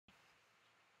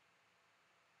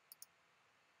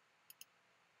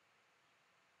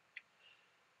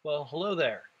Well, hello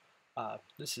there.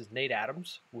 This is Nate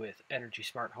Adams with Energy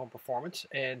Smart Home Performance,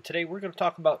 and today we're going to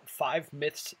talk about 5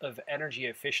 myths of energy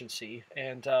efficiency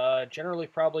and generally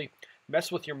probably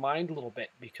mess with your mind a little bit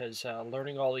because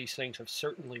learning all these things have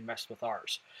certainly messed with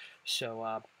ours.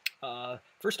 So,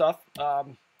 first off,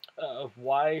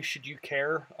 why should you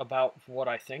care about what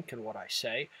I think and what I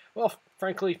say? Well,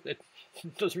 frankly, it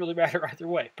doesn't really matter either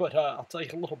way, but I'll tell you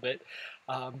a little bit.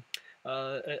 Um,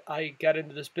 I got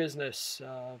into this business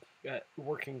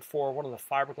working for one of the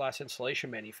fiberglass insulation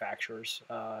manufacturers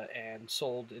and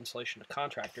sold insulation to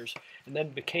contractors, and then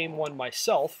became one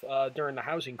myself during the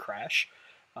housing crash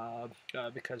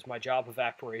because my job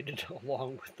evaporated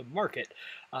along with the market.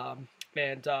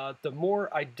 And the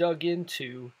more I dug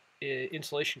into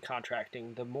insulation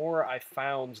contracting, the more I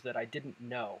found that I didn't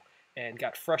know and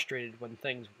got frustrated when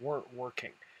things weren't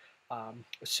working.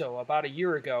 So about a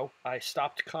year ago, I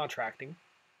stopped contracting,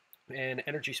 and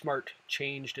Energy Smart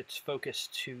changed its focus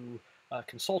to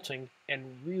consulting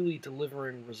and really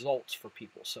delivering results for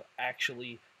people. So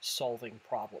actually solving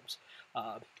problems.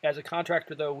 As a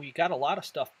contractor, though, we got a lot of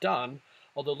stuff done.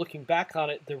 Although looking back on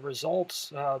it, the results,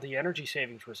 the energy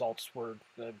savings results, were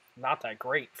not that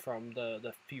great from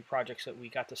the few projects that we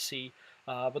got to see.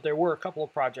 But there were a couple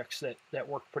of projects that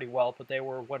worked pretty well, but they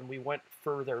were when we went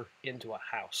further into a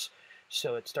house.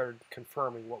 So it started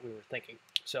confirming what we were thinking.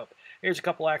 So here's a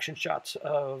couple action shots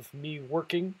of me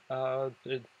working,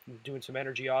 doing some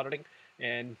energy auditing,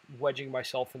 and wedging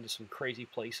myself into some crazy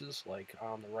places, like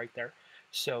on the right there.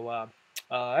 So,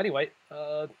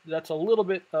 that's a little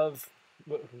bit of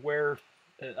where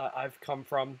I've come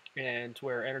from and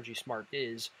where Energy Smart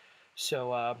is.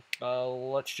 So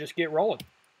let's just get rolling.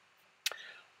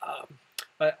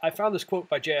 I found this quote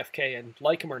by JFK, and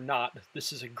like him or not,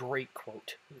 this is a great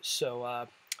quote. So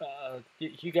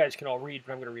you guys can all read,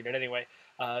 but I'm going to read it anyway.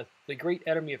 The great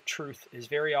enemy of truth is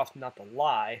very often not the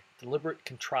lie, deliberate,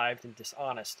 contrived, and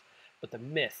dishonest, but the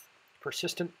myth,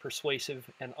 persistent,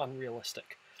 persuasive, and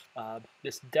unrealistic.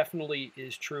 This definitely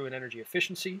is true in energy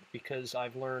efficiency because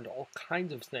I've learned all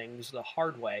kinds of things the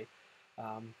hard way,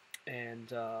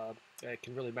 and it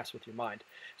can really mess with your mind.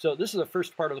 So this is the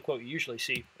first part of the quote you usually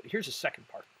see. But here's the second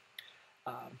part.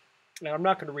 Now, I'm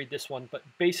not going to read this one, but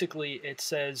basically it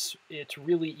says it's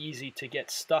really easy to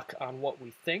get stuck on what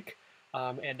we think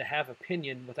and to have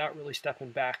opinion without really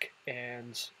stepping back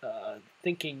and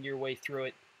thinking your way through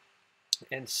it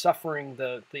and suffering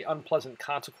the unpleasant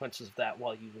consequences of that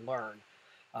while you learn.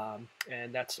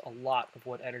 And that's a lot of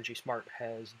what Energy Smart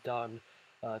has done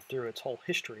through its whole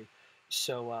history.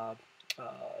 So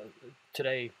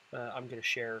today I'm going to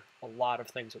share a lot of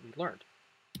things that we learned.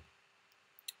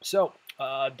 So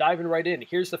diving right in,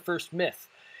 here's the first myth.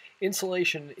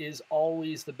 Insulation is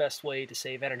always the best way to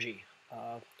save energy.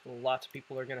 Lots of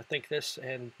people are going to think this,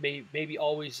 and maybe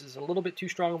always is a little bit too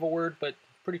strong of a word, but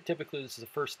pretty typically this is the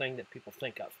first thing that people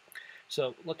think of.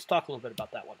 So let's talk a little bit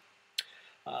about that one.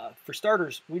 For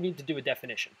starters, we need to do a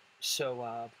definition.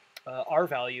 So R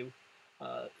value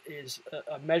is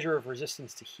a measure of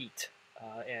resistance to heat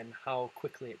and how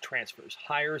quickly it transfers.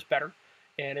 Higher is better,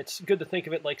 and it's good to think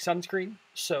of it like sunscreen.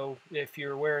 So if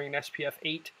you're wearing an SPF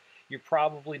 8, you're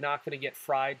probably not going to get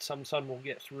fried. Some sun will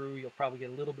get through. You'll probably get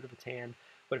a little bit of a tan.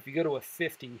 But if you go to a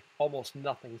 50, almost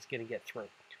nothing's going to get through.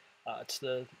 It's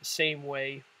the same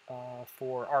way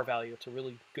for R value. It's a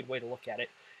really good way to look at it.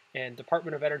 And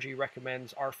Department of Energy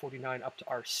recommends R49 up to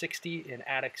R60 in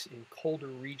attics in colder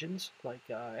regions, like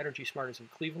Energy Smart is in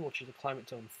Cleveland, which is a climate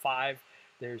zone 5.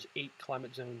 There's 8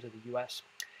 climate zones in the U.S.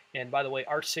 And by the way,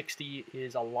 R60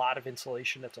 is a lot of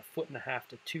insulation. That's 1.5 feet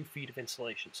to 2 feet of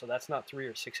insulation. So that's not 3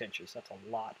 or 6 inches. That's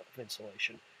a lot of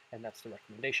insulation, and that's the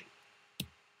recommendation.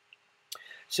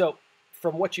 So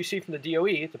from what you see from the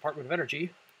DOE, Department of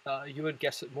Energy, you would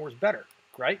guess that more is better,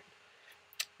 right?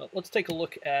 Let's take a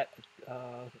look at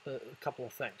a couple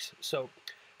of things. So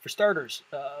for starters,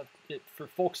 for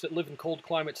folks that live in cold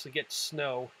climates that get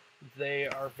snow, they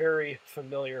are very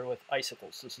familiar with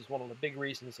icicles. This is one of the big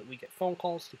reasons that we get phone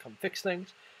calls to come fix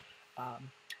things.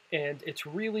 And it's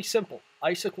really simple.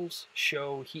 Icicles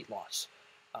show heat loss.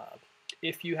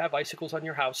 If you have icicles on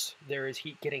your house, there is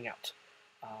heat getting out.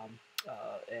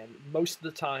 And most of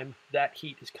the time, that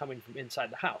heat is coming from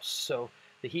inside the house. So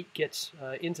the heat gets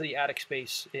into the attic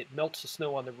space, it melts the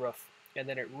snow on the roof, and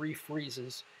then it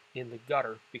refreezes in the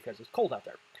gutter because it's cold out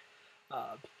there.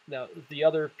 Now, the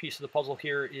other piece of the puzzle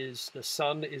here is the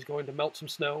sun is going to melt some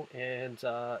snow, and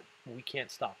we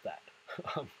can't stop that.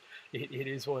 It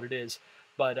is what it is.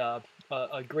 But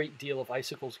a great deal of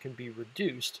icicles can be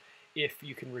reduced if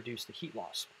you can reduce the heat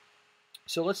loss.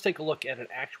 So let's take a look at an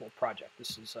actual project.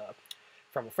 This is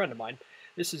from a friend of mine.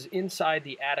 This is inside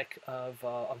the attic of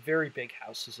a very big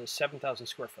house. It's a 7,000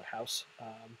 square foot house,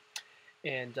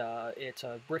 and it's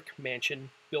a brick mansion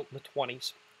built in the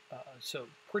 20s, so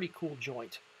pretty cool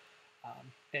joint.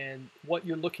 And what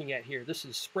you're looking at here, this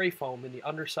is spray foam in the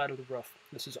underside of the roof.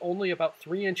 This is only about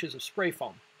 3 inches of spray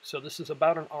foam, so this is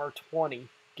about an R20,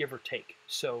 give or take,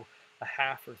 so a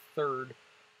half or third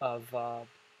of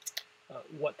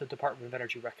what the Department of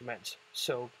Energy recommends.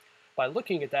 So by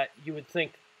looking at that, you would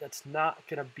think that's not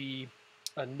going to be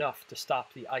enough to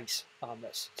stop the ice on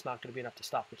this. It's not going to be enough to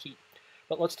stop the heat.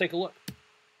 But let's take a look.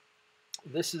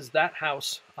 This is that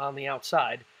house on the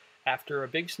outside after a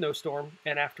big snowstorm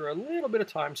and after a little bit of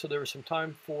time, so there was some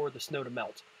time for the snow to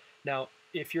melt. Now,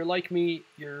 if you're like me,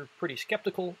 you're pretty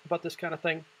skeptical about this kind of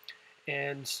thing,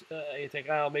 and you think,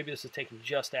 oh, maybe this is taken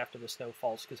just after the snow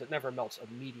falls, because it never melts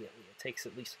immediately. It takes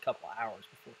at least a couple of hours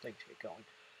before things get going.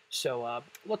 So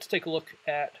let's take a look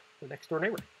at the next door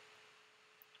neighbor.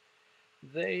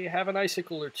 They have an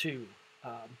icicle or two.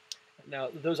 Now,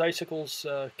 those icicles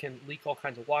can leak all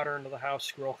kinds of water into the house,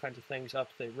 screw all kinds of things up.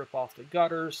 They rip off the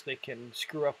gutters. They can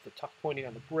screw up the tuck pointing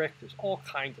on the brick. There's all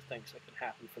kinds of things that can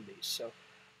happen from these. So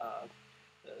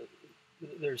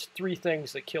there's 3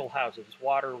 things that kill houses: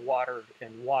 water, water,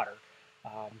 and water.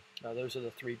 Those are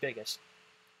the 3 biggest.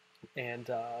 And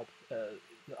the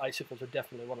icicles are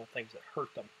definitely one of the things that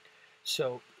hurt them.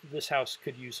 So this house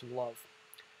could use some love.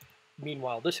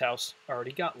 Meanwhile, this house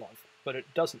already got love, but it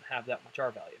doesn't have that much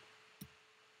R value.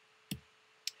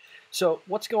 So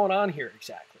what's going on here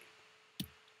exactly?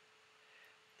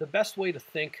 The best way to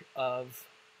think of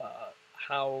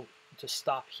how to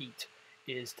stop heat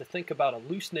is to think about a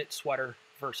loose knit sweater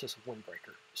versus a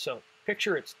windbreaker. So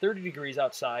picture it's 30 degrees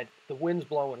outside, the wind's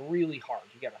blowing really hard.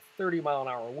 You got a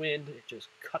 30-mile-an-hour wind, it just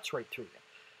cuts right through you.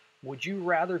 Would you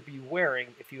rather be wearing,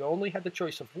 if you only had the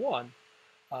choice of one,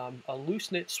 a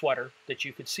loose knit sweater that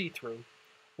you could see through,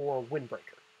 or a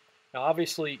windbreaker? Now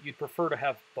obviously you'd prefer to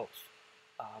have both,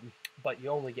 but you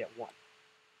only get one.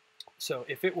 So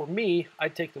if it were me,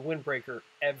 I'd take the windbreaker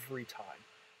every time,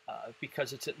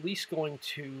 because it's at least going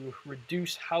to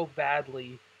reduce how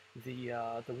badly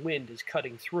the wind is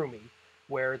cutting through me,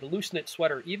 where the loose knit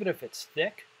sweater, even if it's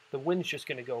thick, the wind's just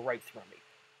going to go right through me,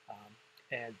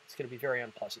 and it's going to be very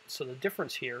unpleasant. So the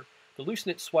difference here, the loose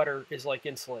knit sweater is like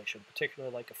insulation,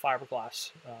 particularly like a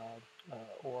fiberglass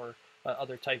or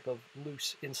other type of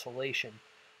loose insulation,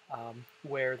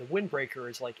 where the windbreaker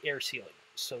is like air sealing.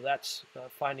 So that's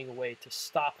finding a way to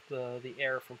stop the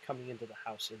air from coming into the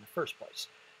house in the first place.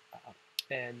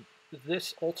 And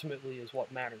this ultimately is what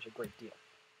matters a great deal.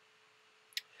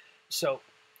 So,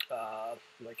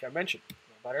 like I mentioned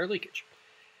about air leakage.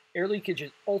 Air leakage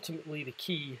is ultimately the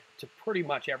key to pretty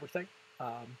much everything.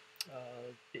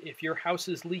 If your house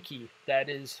is leaky, that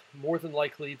is more than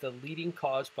likely the leading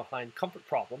cause behind comfort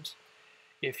problems.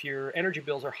 If your energy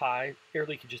bills are high, air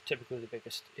leakage is typically the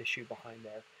biggest issue behind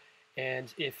there.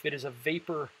 And if it is a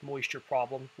vapor moisture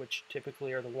problem, which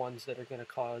typically are the ones that are going to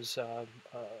cause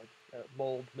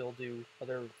mold, mildew,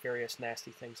 other various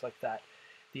nasty things like that,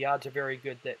 the odds are very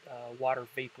good that water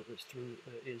vapor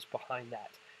is behind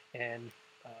that. And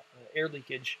air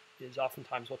leakage is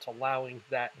oftentimes what's allowing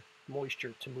that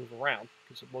moisture to move around,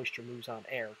 because the moisture moves on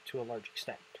air to a large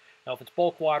extent. Now, if it's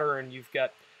bulk water and you've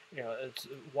got it's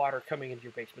water coming into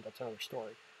your basement, that's another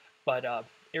story. But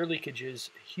air leakage is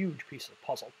a huge piece of the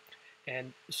puzzle.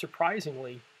 And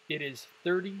surprisingly, it is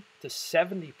 30 to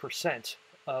 70%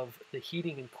 of the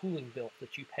heating and cooling bill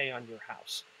that you pay on your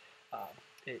house.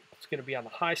 It's going to be on the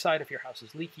high side if your house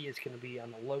is leaky. It's going to be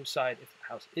on the low side if the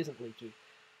house isn't leaky.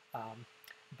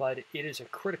 But it is a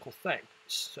critical thing.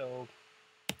 So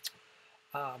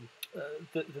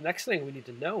the next thing we need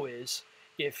to know is,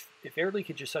 if air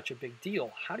leakage is such a big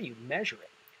deal, how do you measure it?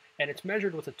 And it's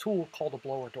measured with a tool called a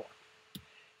blower door.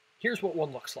 Here's what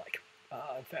one looks like.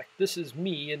 In fact, this is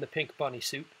me in the pink bunny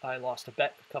suit. I lost a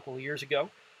bet a couple of years ago,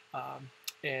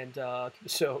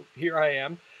 so here I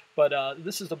am. But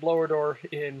this is the blower door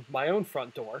in my own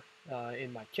front door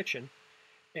in my kitchen,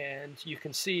 and you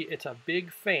can see it's a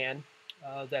big fan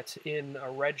that's in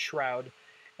a red shroud,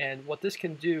 and what this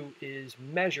can do is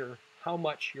measure how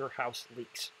much your house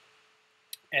leaks.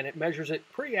 And it measures it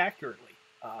pretty accurately.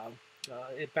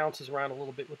 It bounces around a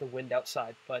little bit with the wind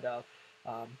outside, but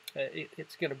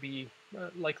it's going to be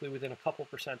likely within a couple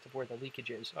percent of where the leakage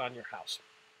is on your house.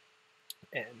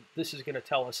 And this is going to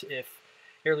tell us if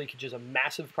air leakage is a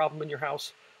massive problem in your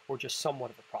house or just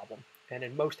somewhat of a problem. And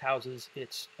in most houses,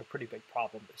 it's a pretty big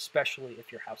problem, especially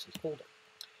if your house is older.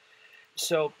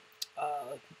 So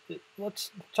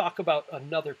let's talk about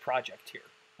another project here.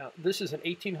 Now, this is an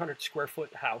 1,800 square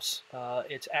foot house.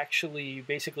 It's actually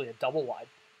basically a double wide.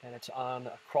 and it's on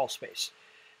a crawl space.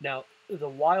 Now, the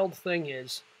wild thing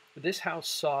is, this house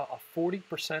saw a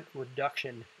 40%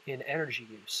 reduction in energy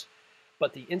use,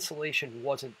 but the insulation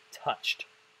wasn't touched.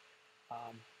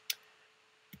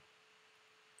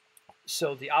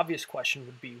 So the obvious question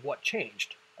would be, what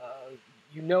changed?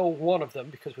 You know one of them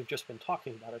because we've just been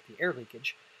talking about it, the air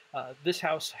leakage. This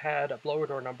house had a blower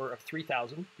door number of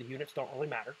 3,000. The units don't really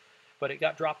matter, but it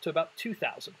got dropped to about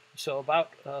 2,000. So about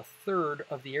a third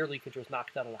of the air leakage was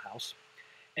knocked out of the house.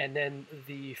 And then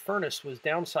the furnace was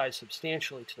downsized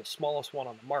substantially to the smallest one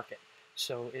on the market.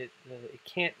 So it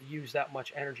can't use that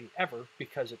much energy ever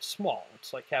because it's small.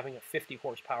 It's like having a 50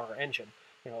 horsepower engine,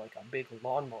 like a big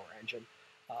lawnmower engine,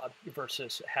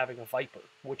 versus having a Viper.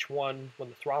 Which one, when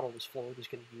the throttle is floored, is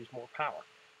going to use more power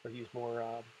or use more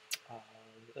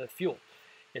fuel?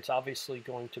 It's obviously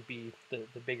going to be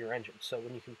the bigger engine. So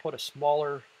when you can put a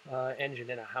smaller engine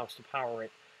in a house to power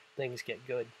it, things get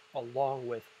good, along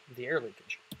with the air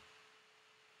leakage.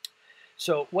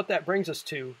 So what that brings us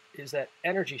to is that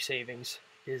energy savings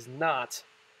is not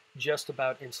just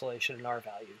about insulation and R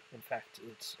value. In fact,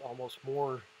 it's almost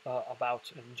more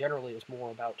about, and generally is more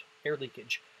about air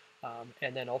leakage,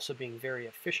 and then also being very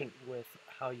efficient with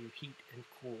how you heat and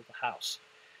cool the house.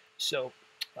 So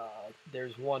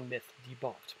there's one myth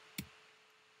debunked.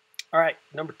 All right,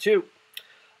 number 2.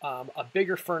 A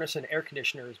bigger furnace and air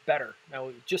conditioner is better. Now,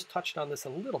 we just touched on this a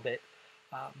little bit,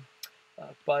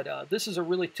 but this is a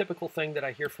really typical thing that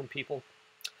I hear from people.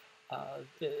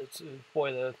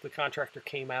 The contractor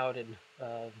came out and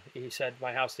he said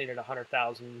my house needed a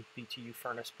 100,000 BTU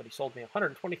furnace, but he sold me a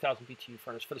 120,000 BTU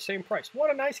furnace for the same price.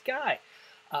 What a nice guy.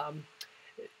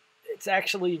 It's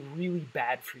actually really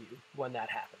bad for you when that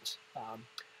happens.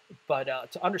 But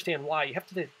to understand why, you have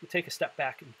to take a step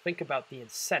back and think about the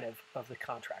incentive of the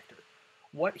contractor.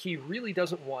 What he really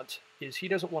doesn't want is he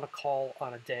doesn't want to call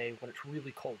on a day when it's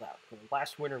really cold out.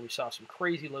 Last winter we saw some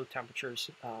crazy low temperatures.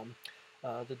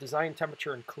 The design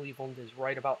temperature in Cleveland is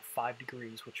right about 5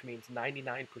 degrees, which means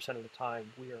 99% of the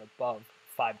time we are above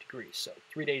 5 degrees. So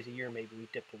 3 days a year maybe we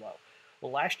dip below.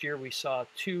 Well, last year we saw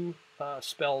 2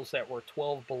 spells that were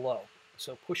 12 below,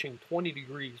 so pushing 20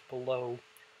 degrees below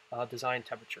design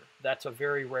temperature. That's a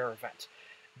very rare event.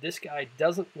 This guy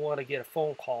doesn't want to get a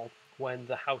phone call when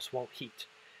the house won't heat.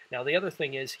 Now the other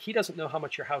thing is he doesn't know how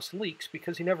much your house leaks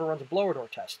because he never runs a blower door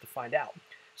test to find out.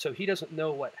 So he doesn't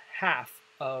know what half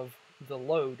of the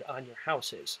load on your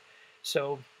house is.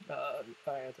 So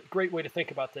a great way to think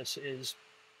about this is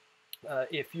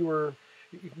if you were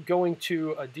going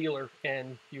to a dealer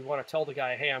and you want to tell the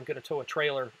guy, hey, I'm going to tow a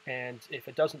trailer, and if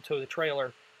it doesn't tow the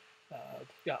trailer,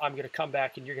 I'm going to come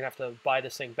back and you're going to have to buy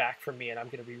this thing back from me, and I'm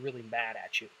going to be really mad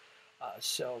at you.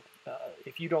 So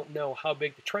if you don't know how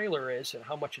big the trailer is and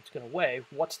how much it's going to weigh,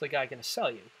 what's the guy going to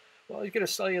sell you? Well, he's going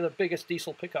to sell you the biggest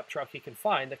diesel pickup truck he can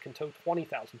find that can tow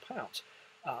 20,000 pounds.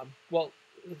 Well,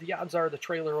 the odds are the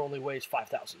trailer only weighs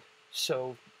 5,000.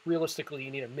 So realistically,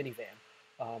 you need a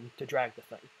minivan to drag the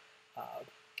thing.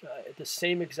 The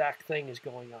same exact thing is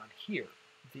going on here.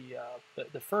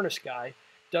 The furnace guy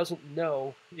doesn't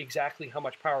know exactly how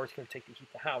much power it's going to take to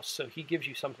heat the house, so he gives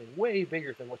you something way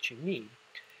bigger than what you need.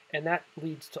 And that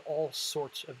leads to all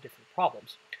sorts of different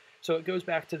problems. So it goes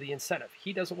back to the incentive.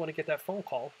 He doesn't want to get that phone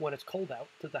call when it's cold out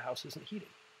that the house isn't heating.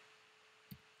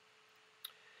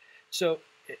 So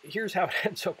here's how it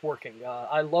ends up working.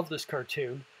 I love this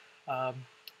cartoon.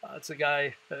 It's a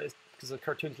guy, because the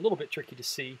cartoon's a little bit tricky to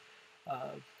see.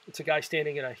 It's a guy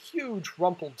standing in a huge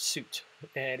rumpled suit,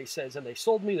 and he says, and they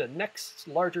sold me the next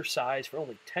larger size for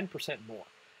only 10% more.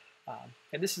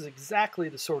 And this is exactly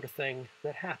the sort of thing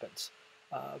that happens.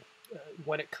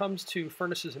 When it comes to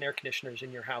furnaces and air conditioners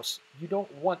in your house, you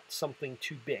don't want something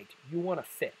too big. You want to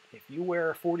fit. If you wear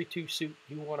a 42 suit,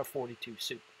 you want a 42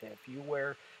 suit. And if you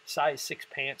wear size 6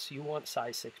 pants, you want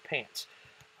size 6 pants.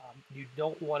 You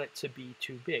don't want it to be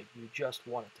too big. You just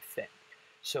want it to fit.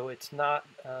 So it's not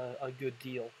a good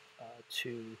deal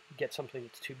to get something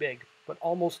that's too big, but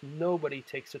almost nobody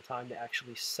takes the time to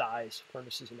actually size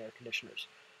furnaces and air conditioners.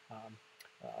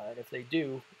 And if they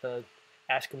do,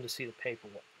 ask them to see the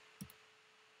paperwork.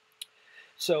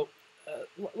 So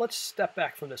let's step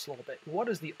back from this a little bit. What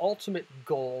is the ultimate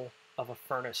goal of a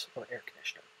furnace or air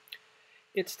conditioner?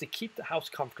 It's to keep the house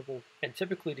comfortable and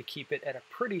typically to keep it at a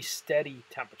pretty steady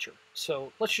temperature.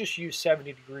 So let's just use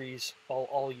 70 degrees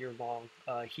all year long,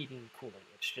 heating and cooling.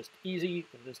 It's just easy.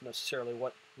 It isn't necessarily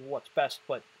what's best,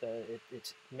 but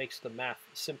it makes the math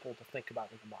simple to think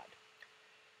about in the mind.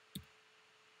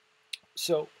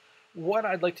 So what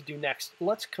I'd like to do next,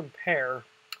 let's compare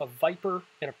a Viper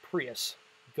and a Prius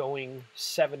going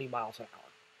 70 miles an hour.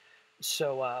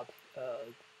 So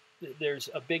there's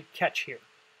a big catch here.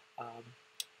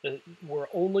 We're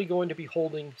only going to be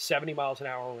holding 70 miles an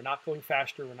hour. We're not going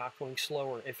faster. We're not going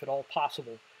slower, if at all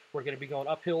possible. We're going to be going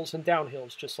up hills and down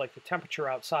hills, just like the temperature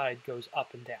outside goes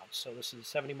up and down. So this is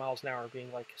 70 miles an hour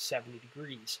being like 70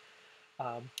 degrees.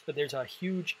 But there's a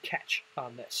huge catch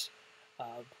on this.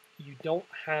 You don't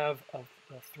have a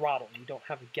throttle. You don't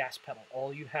have a gas pedal.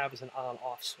 All you have is an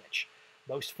on-off switch.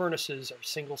 Most furnaces are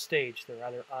single stage. They're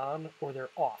either on or they're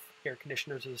off. Air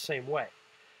conditioners are the same way.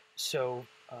 So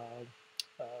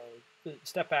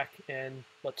step back and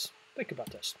let's think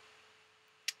about this.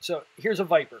 So here's a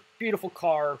Viper, beautiful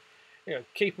car,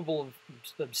 capable of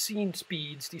obscene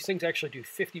speeds. These things actually do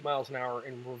 50 miles an hour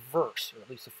in reverse, or at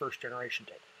least the first generation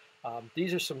did.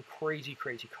 These are some crazy,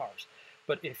 crazy cars.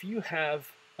 But if you have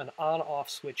an on-off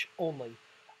switch only,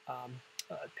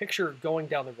 picture going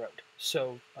down the road.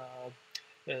 So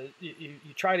you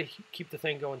try to keep the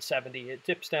thing going 70. It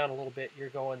dips down a little bit. You're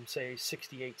going, say,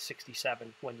 68,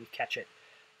 67 when you catch it.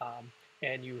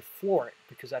 And you floor it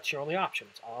because that's your only option.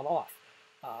 It's on-off.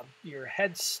 Your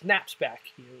head snaps back.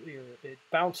 It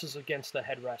bounces against the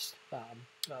headrest.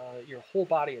 Your whole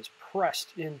body is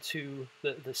pressed into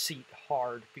the seat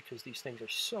hard because these things are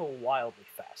so wildly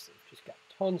fast. They've just got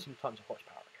tons and tons of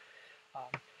horsepower.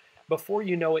 Before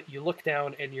you know it, you look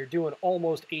down and you're doing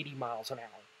almost 80 miles an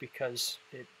hour because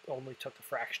it only took a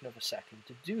fraction of a second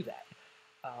to do that.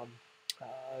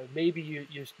 Maybe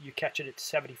you catch it at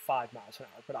 75 miles an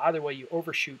hour, but either way you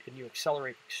overshoot and you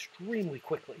accelerate extremely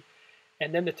quickly.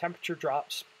 And then the temperature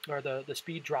drops, or the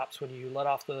speed drops when you let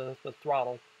off the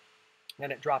throttle,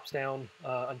 and it drops down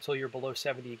until you're below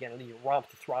 70 again, and then you romp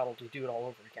the throttle to do it all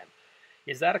over again.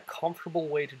 Is that a comfortable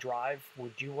way to drive?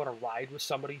 Would you want to ride with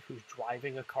somebody who's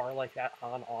driving a car like that,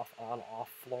 on, off,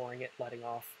 flooring it, letting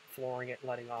off, flooring it,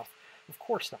 letting off? Of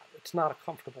course not. It's not a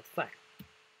comfortable thing.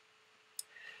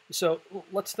 So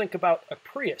let's think about a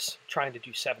Prius trying to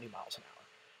do 70 miles an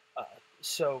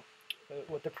hour.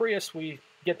 With the Prius, we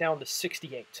get down to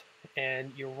 68,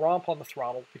 and you romp on the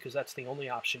throttle because that's the only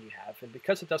option you have. And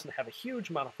because it doesn't have a huge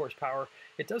amount of horsepower,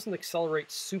 it doesn't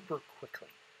accelerate super quickly.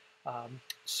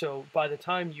 So by the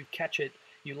time you catch it,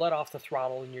 you let off the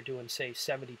throttle and you're doing, say,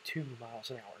 72 miles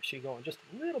an hour. So you're going just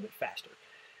a little bit faster.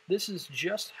 This is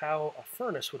just how a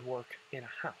furnace would work in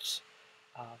a house.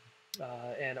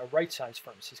 And a right-size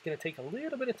furnace. It's going to take a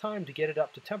little bit of time to get it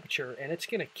up to temperature, and it's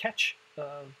going to catch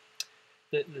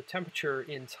the temperature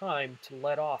in time to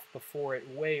let off before it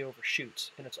way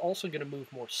overshoots. And it's also going to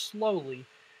move more slowly,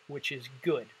 which is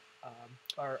good.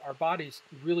 Our bodies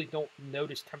really don't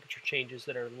notice temperature changes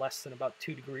that are less than about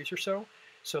 2 degrees or so.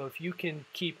 So if you can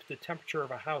keep the temperature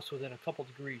of a house within a couple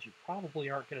degrees, you probably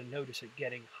aren't going to notice it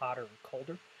getting hotter and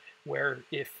colder. Where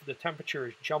if the temperature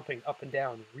is jumping up and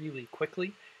down really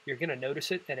quickly, you're going to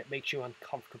notice it and it makes you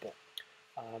uncomfortable.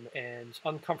 And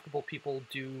uncomfortable people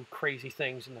do crazy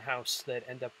things in the house that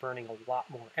end up burning a lot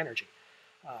more energy.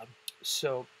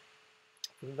 So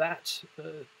that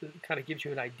kind of gives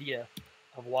you an idea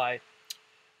of why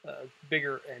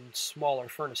bigger and smaller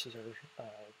furnaces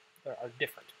are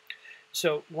different.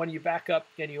 So when you back up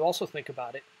and you also think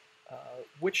about it,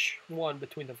 which one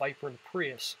between the Viper and the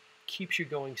Prius keeps you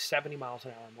going 70 miles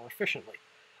an hour more efficiently?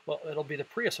 Well, it'll be the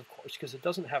Prius, of course, because it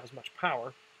doesn't have as much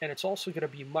power, and it's also going to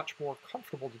be much more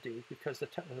comfortable to do because the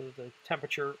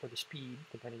temperature or the speed,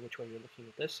 depending which way you're looking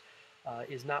at this,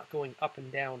 is not going up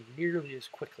and down nearly as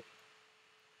quickly.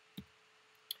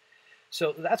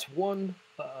 So that's one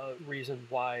reason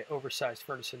why oversized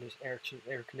furnaces and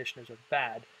air conditioners are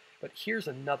bad. But here's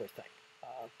another thing.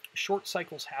 Short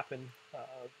cycles happen,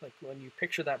 like when you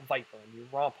picture that Viper and you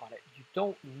romp on it, you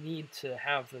don't need to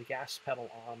have the gas pedal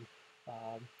on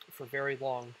for very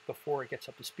long before it gets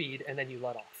up to speed, and then you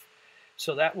let off.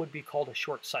 So that would be called a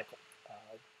short cycle.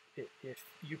 If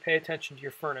you pay attention to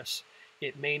your furnace,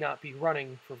 it may not be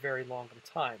running for very long at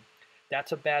a time.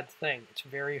 That's a bad thing. It's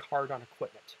very hard on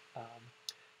equipment.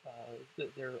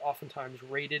 They're oftentimes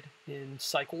rated in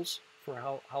cycles for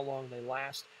how long they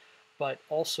last, but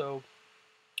also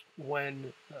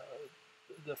when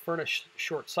the furnace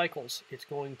short cycles, it's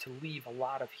going to leave a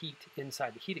lot of heat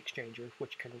inside the heat exchanger,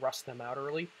 which can rust them out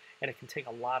early, and it can take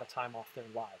a lot of time off their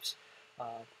lives.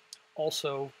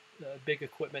 Also, big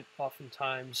equipment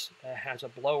oftentimes has a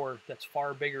blower that's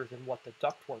far bigger than what the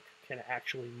ductwork can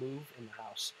actually move in the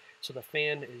house. So the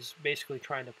fan is basically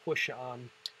trying to push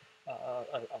on,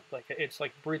 it's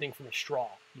like breathing from a straw.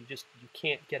 You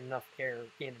can't get enough air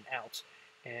in and out,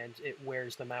 and it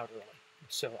wears them out early.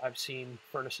 So I've seen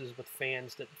furnaces with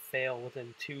fans that fail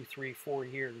within 2, 3, 4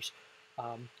 years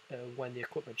when the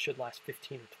equipment should last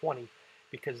 15 or 20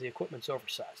 because the equipment's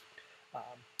oversized.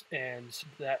 And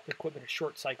that equipment is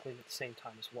short cycling at the same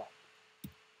time as well.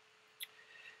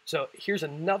 So here's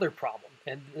another problem,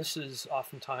 and this is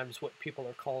oftentimes what people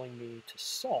are calling me to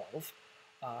solve,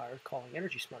 or calling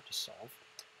Energy Smart to solve.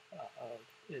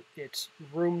 It's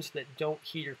rooms that don't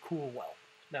heat or cool well.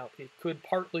 Now, it could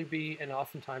partly be, and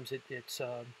oftentimes it's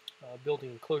a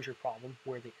building enclosure problem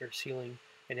where the air sealing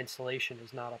and insulation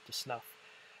is not up to snuff.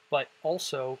 But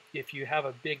also, if you have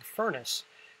a big furnace,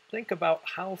 think about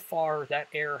how far that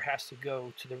air has to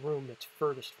go to the room that's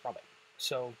furthest from it.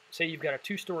 So say you've got a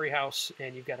 2-story house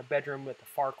and you've got a bedroom at the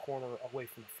far corner away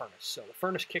from the furnace. So the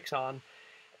furnace kicks on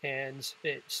and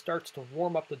it starts to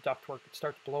warm up the ductwork. It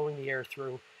starts blowing the air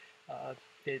through.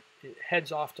 It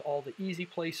heads off to all the easy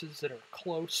places that are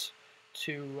close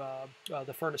to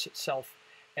the furnace itself.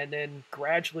 And then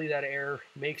gradually that air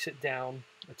makes it down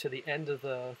to the end of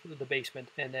the basement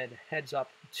and then heads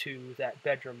up to that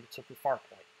bedroom that's at the far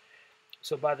point.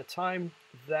 So by the time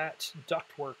that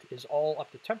ductwork is all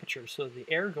up to temperature, so the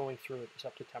air going through it is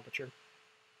up to temperature,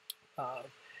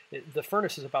 the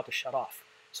furnace is about to shut off.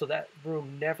 So that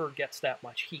room never gets that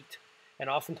much heat. And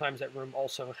oftentimes that room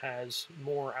also has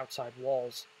more outside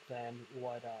walls than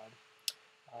what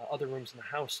other rooms in the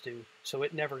house do. So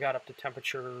it never got up to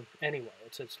temperature anyway.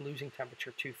 It's losing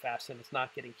temperature too fast and it's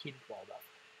not getting heated well enough.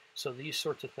 So these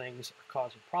sorts of things are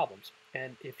causing problems.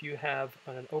 And if you have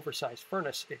an oversized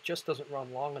furnace, it just doesn't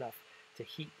run long enough to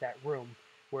heat that room.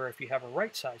 Where if you have a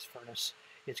right-sized furnace,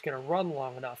 it's going to run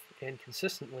long enough and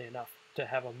consistently enough to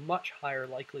have a much higher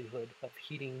likelihood of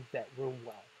heating that room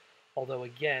well. Although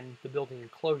again, the building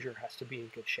enclosure has to be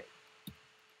in good shape.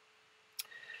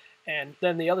 And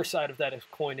then the other side of that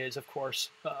coin is, of course,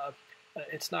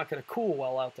 it's not going to cool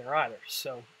well out there either.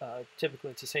 So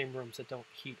typically it's the same rooms that don't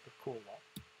heat or cool well.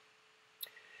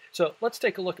 So let's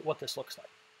take a look at what this looks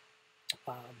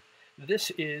like.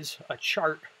 This is a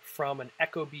chart from an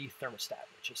ecobee thermostat,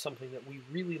 which is something that we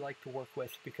really like to work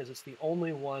with because it's the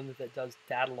only one that does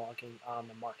data logging on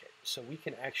the market. So we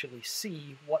can actually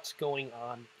see what's going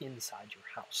on inside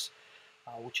your house,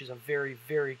 which is a very,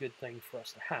 very good thing for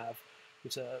us to have.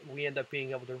 We end up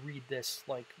being able to read this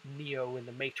like Neo in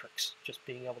the Matrix, just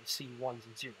being able to see ones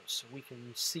and zeros. So we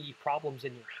can see problems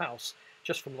in your house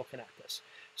just from looking at this.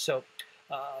 So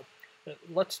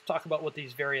let's talk about what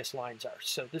these various lines are.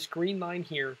 So this green line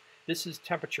here, this is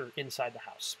temperature inside the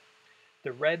house.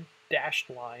 The red dashed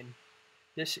line,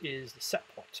 this is the set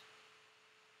point.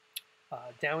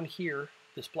 Down here,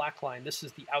 this black line, this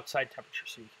is the outside temperature.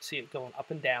 So you can see it going up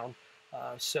and down.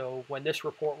 So when this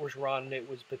report was run, it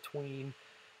was between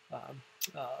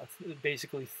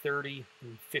basically 30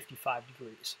 and 55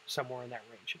 degrees, somewhere in that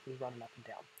range. It was running up and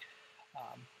down.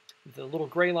 The little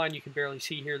gray line you can barely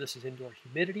see here, this is indoor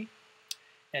humidity.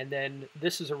 And then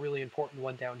this is a really important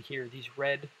one down here, these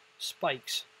red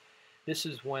spikes. This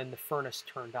is when the furnace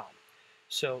turned on.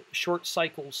 So short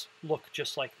cycles look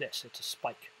just like this. It's a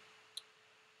spike.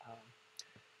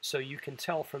 So you can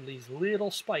tell from these little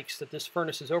spikes that this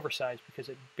furnace is oversized because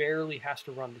it barely has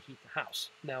to run to heat the house.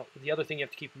 Now, the other thing you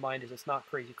have to keep in mind is it's not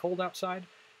crazy cold outside,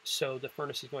 so the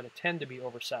furnace is going to tend to be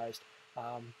oversized.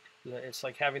 It's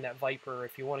like having that Viper.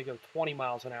 If you want to go 20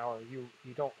 miles an hour, you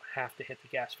don't have to hit the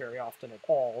gas very often at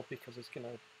all because it's going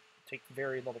to take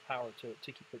very little power to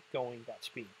keep it going that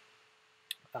speed.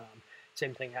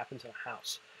 Same thing happens in a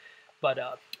house. But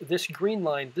this green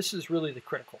line, this is really the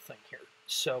critical thing here.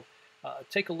 So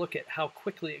take a look at how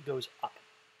quickly it goes up.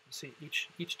 See,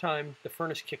 each time the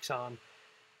furnace kicks on,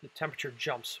 the temperature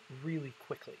jumps really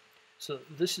quickly. So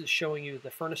this is showing you the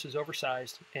furnace is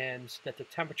oversized and that the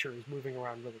temperature is moving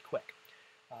around really quick.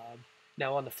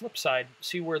 Now on the flip side,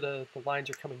 see where the lines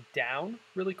are coming down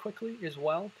really quickly as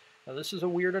well? Now this is a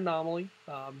weird anomaly.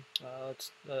 It's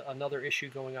another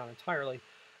issue going on entirely.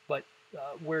 But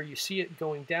where you see it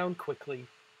going down quickly,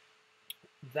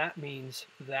 that means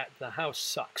that the house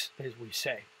sucks, as we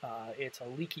say. It's a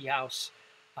leaky house.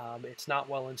 It's not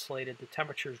well insulated. The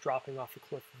temperature is dropping off the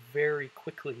cliff very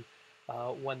quickly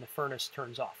when the furnace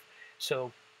turns off.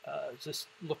 So does this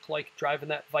look like driving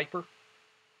that Viper?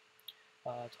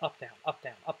 It's up, down, up,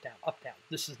 down, up, down, up, down.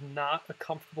 This is not a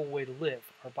comfortable way to live.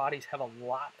 Our bodies have a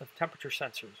lot of temperature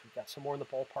sensors. We've got somewhere in the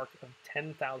ballpark of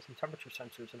 10,000 temperature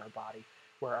sensors in our body,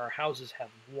 where our houses have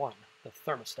one, the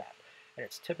thermostat. And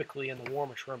it's typically in the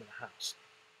warmest room in the house.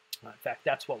 In fact,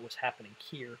 that's what was happening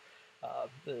here.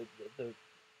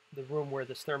 The room where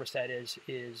this thermostat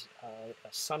is a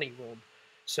sunny room.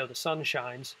 So the sun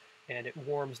shines and it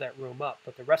warms that room up,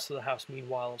 but the rest of the house,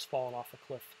 meanwhile, is falling off a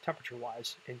cliff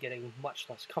temperature-wise and getting much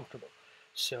less comfortable.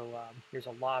 So there's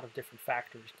a lot of different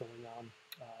factors going on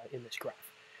in this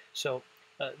graph. So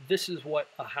this is what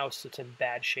a house that's in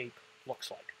bad shape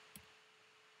looks like.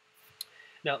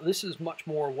 Now, this is much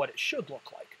more what it should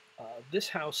look like. This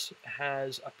house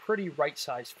has a pretty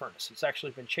right-sized furnace. It's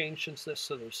actually been changed since this,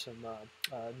 so there's some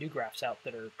new graphs out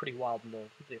that are pretty wild, and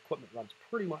the equipment runs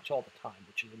pretty much all the time,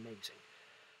 which is amazing.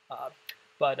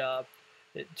 But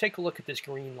take a look at this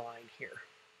green line here.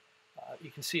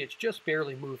 You can see it's just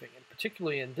barely moving, and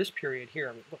particularly in this period here,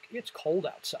 I mean, look, it's cold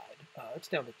outside. It's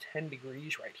down to 10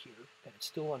 degrees right here, and it's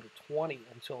still under 20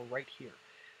 until right here.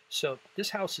 So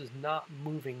this house is not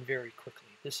moving very quickly.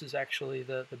 This is actually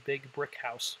the big brick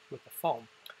house with the foam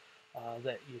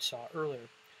that you saw earlier.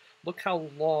 Look how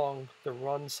long the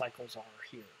run cycles are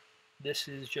here. This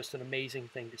is just an amazing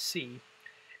thing to see.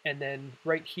 And then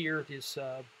right here, these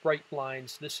bright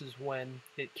lines, this is when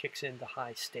it kicks into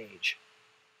high stage.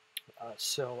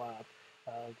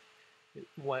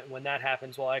 When that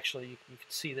happens, well, actually, you can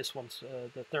see this one's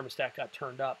the thermostat got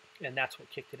turned up, and that's what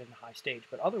kicked it into high stage.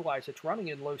 But otherwise, it's running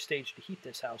in low stage to heat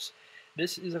this house.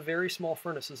 This is a very small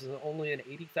furnace. This is only an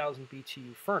 80,000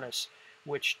 BTU furnace,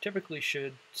 which typically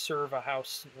should serve a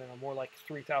house more like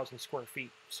 3,000 square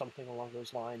feet, something along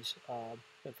those lines.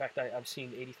 In fact, I've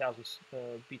seen 80,000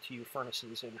 BTU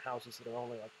furnaces in houses that are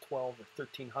only like 12 or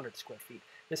 1,300 square feet.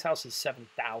 This house is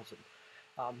 7,000.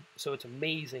 So it's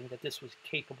amazing that this was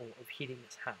capable of heating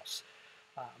this house.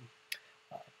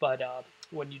 But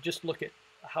when you just look at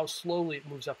how slowly it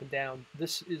moves up and down,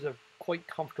 this is a quite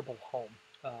comfortable home.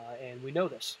 And we know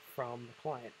this from the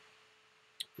client.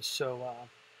 So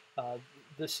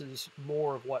this is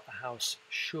more of what a house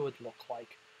should look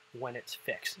like when it's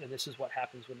fixed. And this is what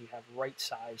happens when you have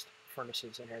right-sized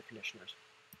furnaces and air conditioners.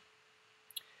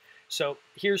 So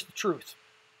here's the truth.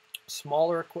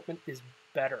 Smaller equipment is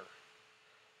better.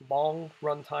 Long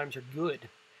run times are good,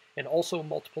 and also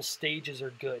multiple stages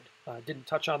are good. Didn't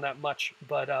touch on that much,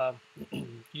 but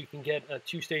you can get a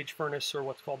two-stage furnace or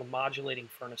what's called a modulating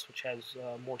furnace, which has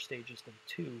more stages than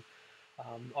two.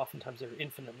 Oftentimes they're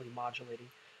infinitely modulating.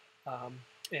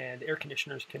 And air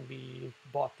conditioners can be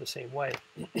bought the same way.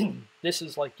 This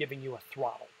is like giving you a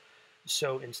throttle.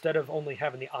 So instead of only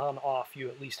having the on-off, you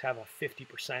at least have a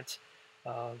 50%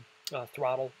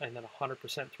 throttle and then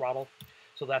 100% throttle.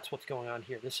 So that's what's going on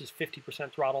here. This is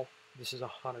 50% throttle. This is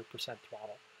 100%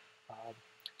 throttle.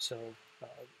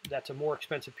 That's a more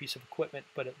expensive piece of equipment,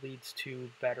 but it leads to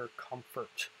better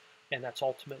comfort. And that's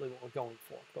ultimately what we're going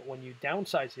for. But when you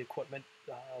downsize the equipment,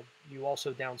 you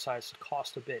also downsize the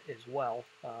cost a bit as well,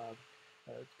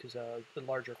 because the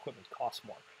larger equipment costs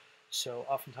more. So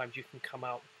oftentimes you can come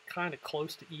out kind of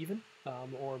close to even,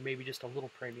 or maybe just a little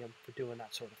premium for doing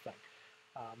that sort of thing.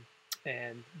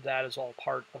 And that is all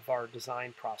part of our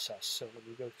design process. So when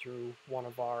you go through one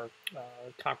of our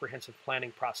comprehensive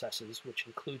planning processes, which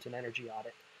includes an energy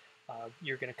audit,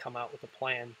 you're going to come out with a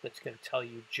plan that's going to tell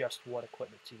you just what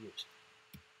equipment to use.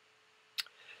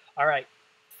 All right,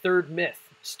 third myth,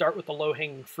 start with the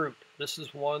low-hanging fruit. This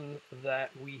is one that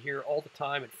we hear all the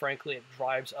time, and frankly, it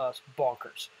drives us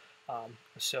bonkers.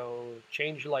 So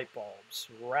change your light bulbs,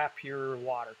 wrap your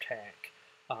water tank,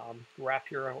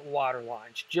 wrap your water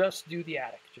lines, just do the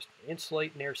attic, just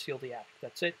insulate and air seal the attic.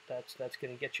 That's it. That's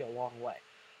going to get you a long way.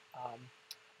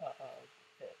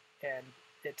 And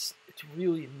it's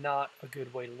really not a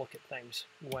good way to look at things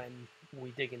when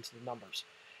we dig into the numbers.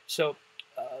 So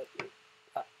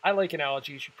I like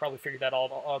analogies. You probably figured that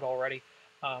out already.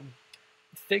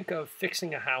 Think of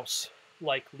fixing a house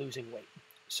like losing weight.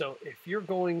 So if you're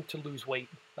going to lose weight,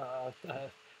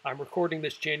 I'm recording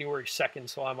this January 2nd,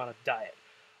 so I'm on a diet.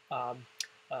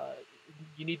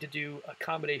 You need to do a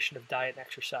combination of diet and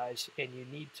exercise, and you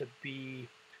need to be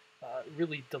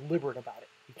really deliberate about it.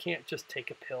 You can't just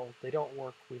take a pill. They don't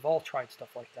work. We've all tried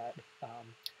stuff like that.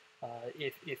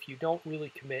 If you don't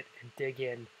really commit and dig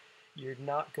in, you're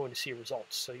not going to see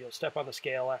results. So you'll step on the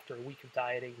scale after a week of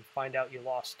dieting,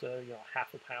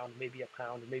 half a pound, maybe a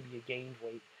pound, or maybe you gained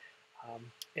weight,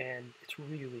 and it's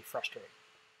really frustrating.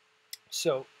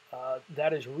 So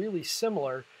that is really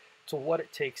similar to what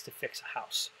it takes to fix a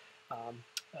house.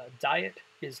 Diet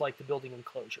is like the building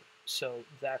enclosure. So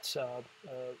that's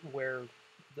where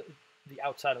the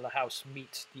outside of the house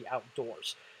meets the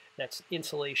outdoors. That's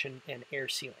insulation and air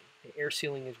sealing. The air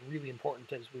sealing is really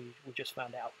important, as we just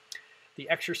found out. The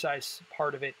exercise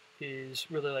part of it is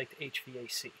really like the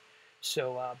HVAC.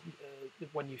 So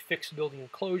when you fix building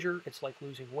enclosure, it's like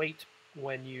losing weight.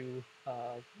 When you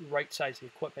right-size the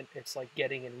equipment, it's like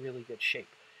getting in really good shape.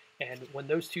 And when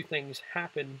those two things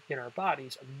happen in our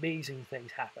bodies, amazing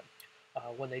things happen.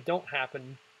 When they don't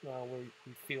happen,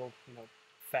 we feel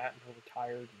fat and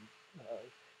overtired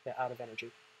and out of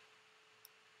energy.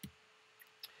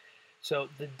 So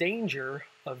the danger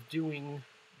of doing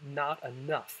not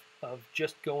enough, of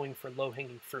just going for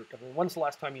low-hanging fruit. I mean, when's the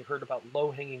last time you heard about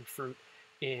low-hanging fruit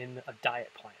in a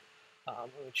diet plan?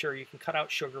 Sure, you can cut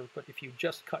out sugar, but if you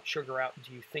just cut sugar out,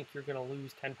 do you think you're going to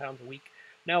lose 10 pounds a week?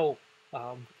 No,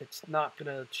 it's not going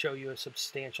to show you a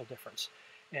substantial difference.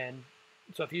 And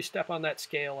so if you step on that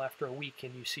scale after a week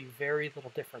and you see very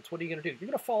little difference, what are you going to do? You're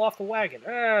going to fall off the wagon.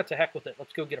 To heck with it.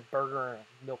 Let's go get a burger and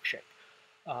a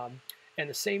milkshake. And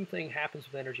the same thing happens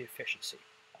with energy efficiency.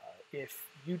 If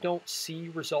you don't see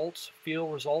results, feel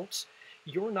results,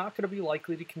 you're not going to be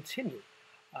likely to continue.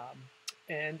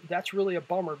 And that's really a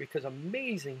bummer because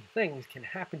amazing things can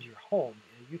happen to your home.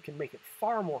 You can make it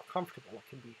far more comfortable. It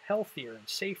can be healthier and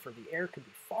safer. The air can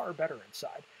be far better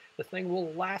inside. The thing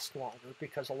will last longer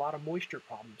because a lot of moisture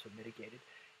problems are mitigated.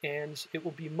 And it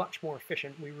will be much more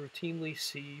efficient. We routinely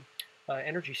see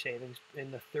energy savings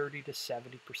in the 30 to 70%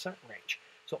 range.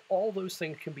 So all those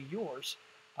things can be yours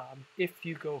if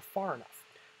you go far enough.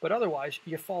 But otherwise,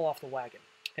 you fall off the wagon.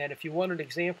 And if you want an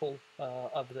example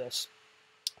of this,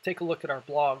 take a look at our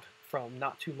blog from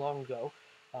not too long ago,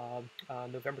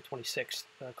 on November 26th,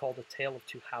 called A Tale of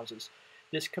Two Houses.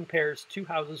 This compares two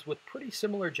houses with pretty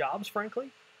similar jobs,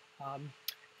 frankly,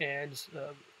 and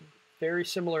very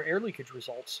similar air leakage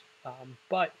results,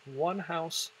 but one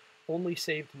house only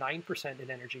saved 9%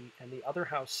 in energy, and the other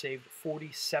house saved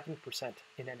 47%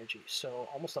 in energy, so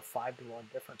almost a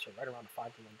 5-to-1 difference, or right around a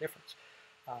 5-to-1 difference.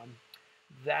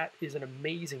 That is an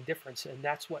amazing difference, and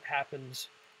that's what happens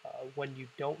when you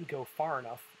don't go far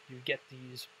enough. You get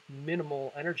these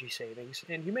minimal energy savings,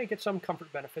 and you may get some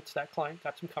comfort benefits. That client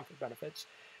got some comfort benefits,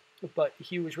 but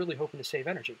he was really hoping to save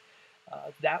energy.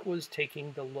 That was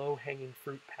taking the low-hanging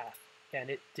fruit path, and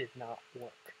it did not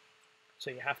work. So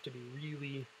you have to be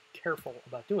really careful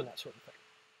about doing that sort of thing.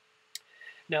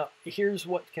 Now, here's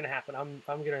what can happen. I'm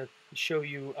going to show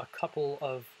you a couple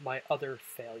of my other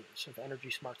failures, of Energy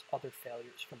Smart's other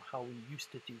failures from how we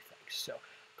used to do things. So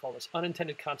call this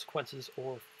unintended consequences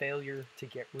or failure to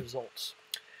get results.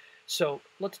 So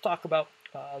let's talk about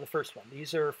the first one.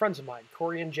 These are friends of mine.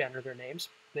 Corey and Jen are their names.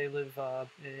 They live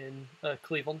in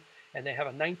Cleveland, and they have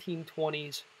a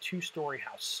 1920s two-story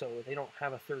house. So they don't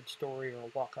have a third story or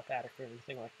a walk-up attic or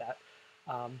anything like that.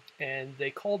 And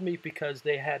they called me because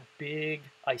they had big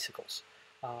icicles.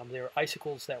 They were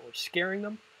icicles that were scaring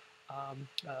them.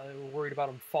 They were worried about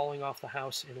them falling off the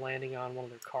house and landing on one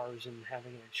of their cars and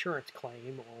having an insurance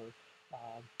claim, or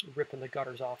ripping the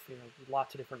gutters off. You know,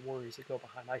 lots of different worries that go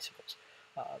behind icicles.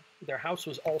 Their house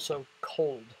was also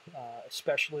cold,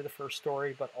 especially the first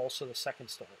story, but also the second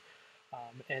story.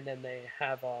 And then they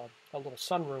have a little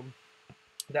sunroom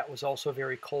that was also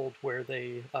very cold, where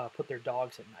they put their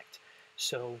dogs at night.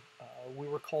 So we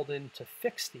were called in to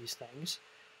fix these things,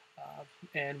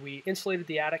 and we insulated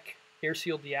the attic, air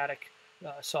sealed the attic,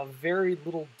 saw very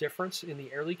little difference in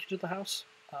the air leakage of the house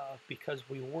because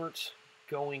we weren't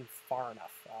going far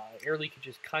enough. Air leakage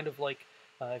is kind of like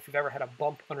if you've ever had a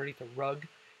bump underneath a rug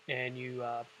and you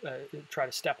try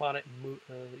to step on it and move,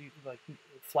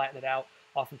 flatten it out.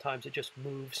 Oftentimes it just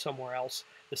moves somewhere else.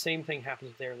 The same thing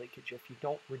happens with air leakage. If you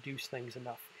don't reduce things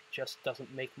enough, it just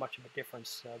doesn't make much of a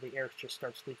difference. The air just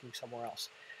starts leaking somewhere else.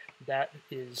 That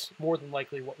is more than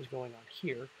likely what was going on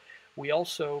here. We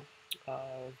also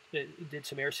did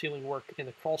some air sealing work in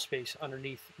the crawl space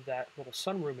underneath that little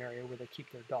sunroom area where they keep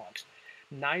their dogs.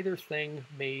 Neither thing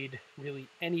made really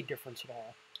any difference at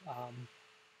all.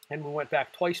 And we went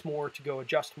back twice more to go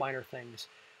adjust minor things.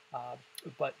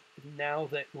 But now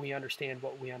that we understand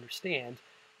what we understand,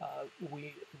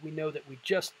 we know that we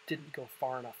just didn't go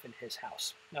far enough in his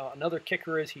house. Now, another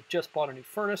kicker is he just bought a new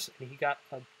furnace, and he got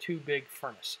a too big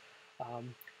furnace.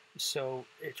 So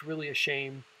it's really a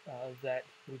shame that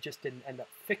we just didn't end up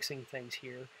fixing things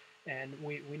here. And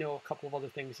we know a couple of other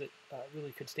things that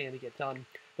really could stand to get done.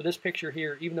 But this picture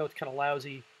here, even though it's kind of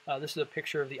lousy, this is a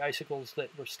picture of the icicles that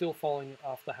were still falling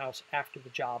off the house after the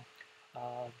job.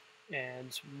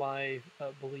 And my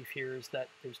belief here is that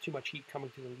there's too much heat coming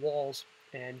through the walls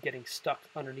and getting stuck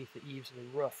underneath the eaves of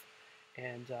the roof,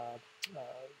 and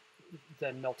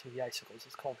then melting the icicles.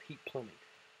 It's called heat pluming.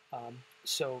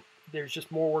 So there's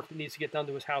just more work that needs to get done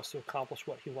to his house to accomplish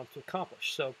what he wants to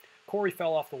accomplish. So Corey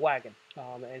fell off the wagon,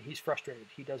 and he's frustrated.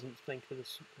 He doesn't think that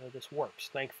this works.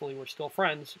 Thankfully, we're still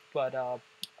friends, but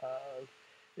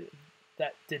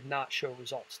that did not show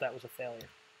results. That was a failure.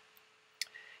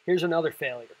 Here's another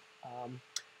failure.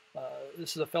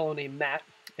 This is a fellow named Matt,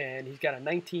 and he's got a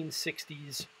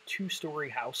 1960s two-story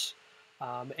house,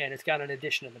 and it's got an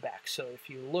addition in the back. So if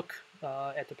you look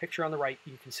at the picture on the right,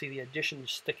 you can see the addition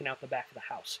sticking out the back of the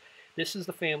house. This is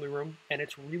the family room, and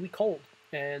it's really cold,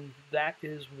 and that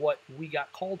is what we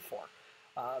got called for.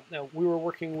 Now, we were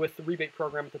working with the rebate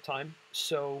program at the time,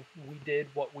 so we did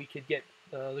what we could get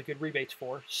the good rebates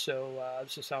for. So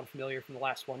this will sound familiar from the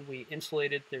last one. We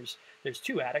insulated. There's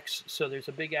two attics. So there's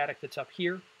a big attic that's up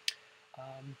here,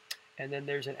 and then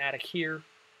there's an attic here,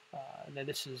 and then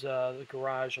this is the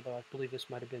garage. Although I believe this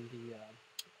might have been the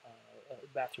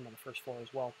bathroom on the first floor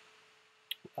as well.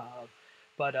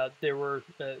 But there were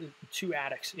two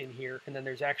attics in here, and then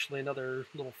there's actually another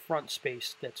little front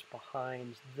space that's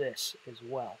behind this as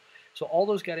well. So all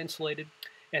those got insulated,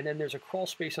 and then there's a crawl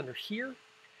space under here,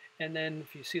 and then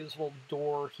if you see this little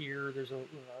door here, there's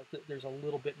a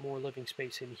little bit more living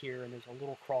space in here, and there's a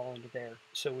little crawl into there.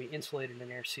 So we insulated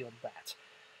and air sealed that.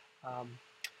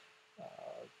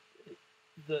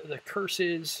 The curse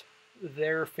is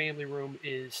their family room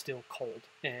is still cold,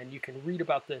 and you can read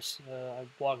about this. I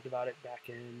blogged about it back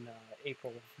in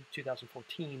April of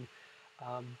 2014,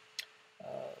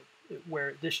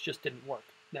 where this just didn't work.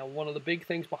 Now, one of the big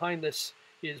things behind this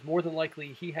is more than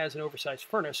likely he has an oversized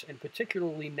furnace, and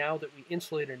particularly now that we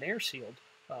insulated and air sealed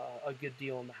a good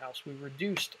deal in the house, we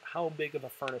reduced how big of a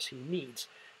furnace he needs.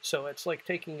 So it's like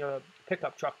taking a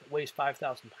pickup truck that weighs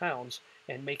 5,000 pounds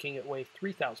and making it weigh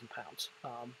 3,000 pounds.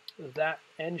 That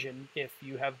engine, if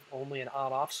you have only an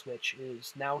on-off switch,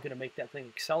 is now going to make that thing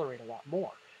accelerate a lot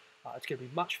more. It's going to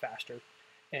be much faster,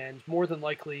 and more than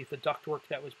likely the ductwork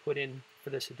that was put in for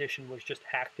this addition was just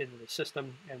hacked into the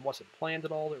system and wasn't planned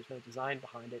at all. There was no design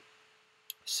behind it.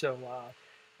 So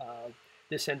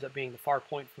this ends up being the far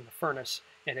point from the furnace,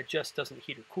 and it just doesn't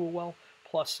heat or cool well.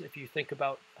 Plus, if you think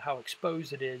about how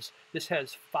exposed it is, this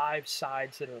has 5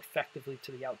 sides that are effectively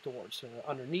to the outdoors.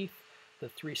 Underneath, the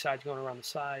 3 sides going around the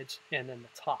sides, and then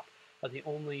the top. The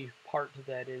only part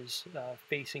that is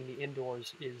facing the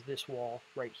indoors is this wall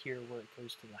right here where it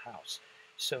goes to the house.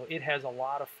 So it has a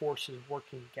lot of forces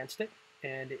working against it,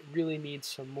 and it really needs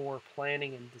some more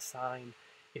planning and design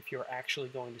if you're actually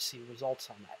going to see results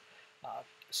on that.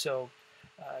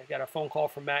 I got a phone call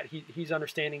from Matt. He's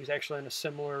understanding he's actually in a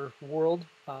similar world,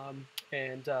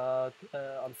 and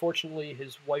unfortunately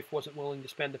his wife wasn't willing to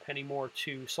spend a penny more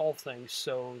to solve things,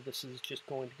 so this is just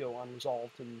going to go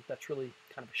unresolved, and that's really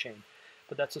kind of a shame.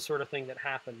 But that's the sort of thing that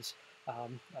happens.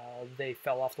 They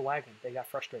fell off the wagon. They got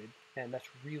frustrated, and that's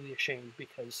really a shame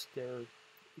because there's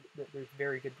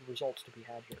very good results to be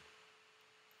had here.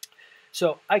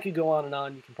 So I could go on and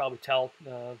on. You can probably tell,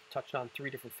 touched on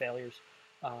 3 different failures.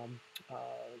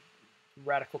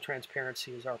 Radical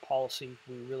transparency is our policy.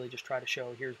 We really just try to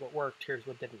show here's what worked, here's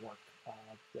what didn't work.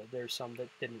 There's some that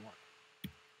didn't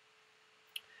work.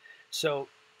 So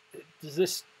does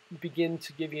this begin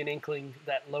to give you an inkling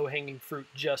that low-hanging fruit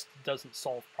just doesn't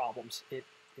solve problems? It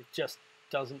just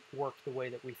doesn't work the way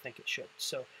that we think it should.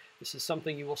 So this is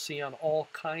something you will see on all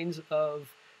kinds of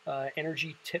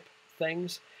energy tip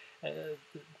things.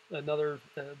 Another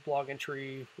blog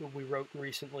entry we wrote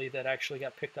recently that actually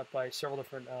got picked up by several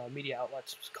different media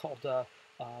outlets was called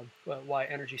Why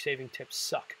Energy Saving Tips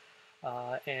Suck.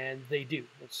 And they do.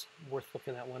 It's worth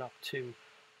looking that one up too.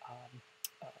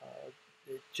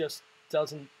 It just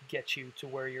doesn't get you to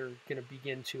where you're going to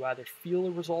begin to either feel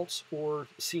the results or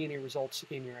see any results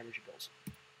in your energy bills.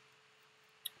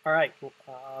 All right,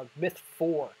 myth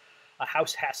 4. A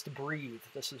house has to breathe.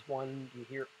 This is one you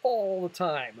hear all the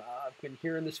time. I've been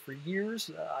hearing this for years.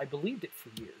 I believed it for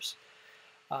years.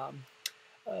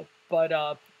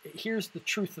 But here's the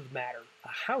truth of the matter. A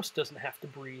house doesn't have to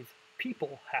breathe.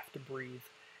 People have to breathe.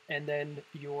 And then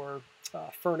your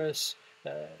furnace,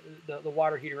 the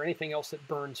water heater, anything else that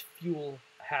burns fuel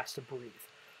has to breathe.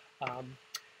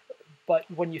 But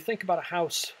when you think about a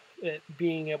house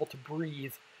being able to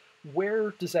breathe, where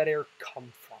does that air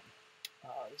come from?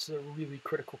 This is a really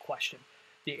critical question.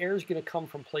 The air is going to come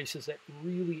from places that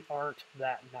really aren't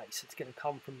that nice. It's going to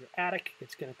come from your attic.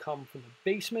 It's going to come from the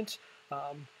basement.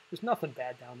 There's nothing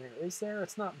bad down there, is there?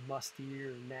 It's not musty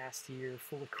or nasty or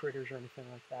full of critters or anything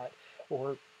like that.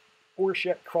 Or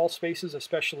shit, crawl spaces,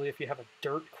 especially if you have a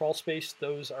dirt crawl space,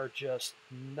 those are just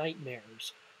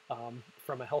nightmares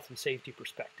from a health and safety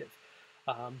perspective.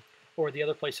 Or the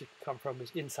other place it can come from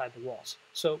is inside the walls.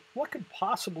 So what could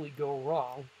possibly go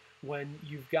wrong when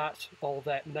you've got all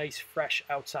that nice, fresh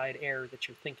outside air that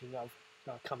you're thinking of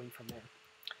coming from there?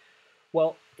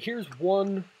 Well, here's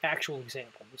one actual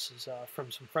example. This is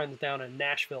from some friends down in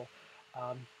Nashville.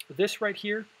 This right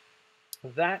here,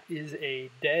 that is a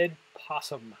dead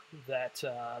possum that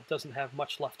doesn't have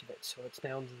much left of it. So it's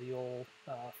down to the old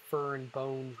fur and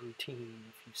bones routine,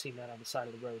 if you've seen that on the side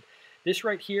of the road. This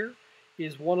right here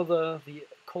is one of the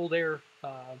cold air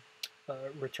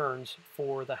returns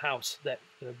for the house that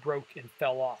broke and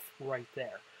fell off right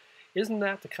there. Isn't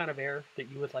that the kind of air that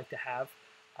you would like to have?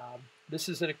 This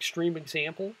is an extreme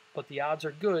example, but the odds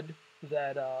are good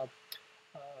that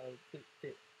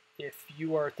if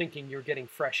you are thinking you're getting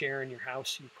fresh air in your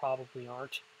house, you probably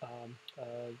aren't.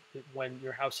 When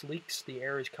your house leaks, the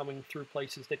air is coming through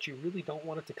places that you really don't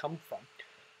want it to come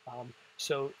from.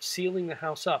 So sealing the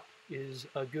house up is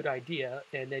a good idea,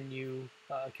 and then you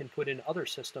can put in other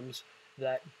systems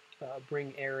that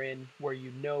bring air in where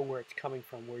you know where it's coming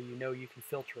from, where you know you can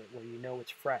filter it, where you know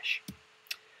it's fresh.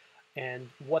 And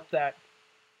what that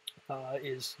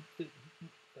is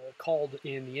called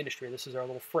in the industry, this is our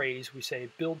little phrase, we say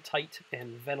build tight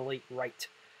and ventilate right.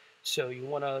 So you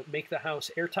want to make the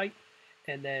house airtight,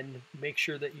 and then make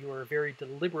sure that you are very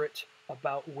deliberate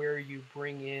about where you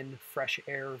bring in fresh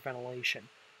air ventilation.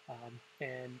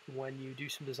 And when you do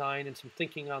some design and some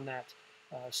thinking on that,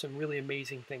 some really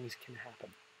amazing things can happen.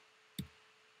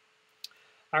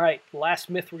 All right, last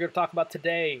myth we're going to talk about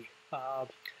today.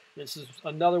 This is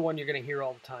another one you're going to hear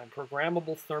all the time.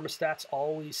 Programmable thermostats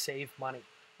always save money.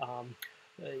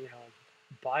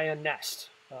 Buy a Nest.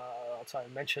 I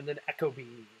mentioned an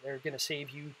Ecobee. They're going to save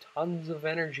you tons of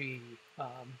energy.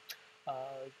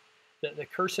 The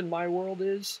curse in my world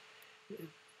is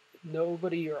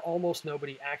nobody or almost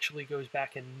nobody actually goes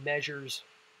back and measures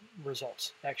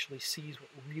results, actually sees what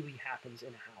really happens in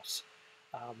a house.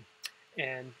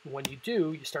 And when you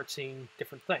do, you start seeing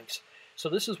different things. So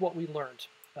this is what we learned.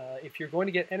 If you're going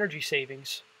to get energy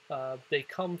savings, they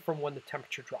come from when the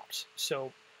temperature drops.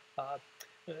 So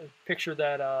picture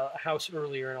that house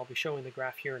earlier, and I'll be showing the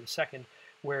graph here in a second,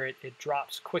 where it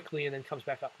drops quickly and then comes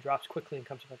back up, drops quickly and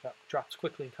comes back up, drops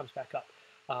quickly and comes back up.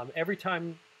 Every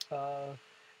time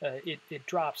it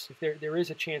drops, there is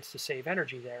a chance to save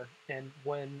energy there, and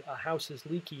when a house is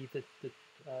leaky, the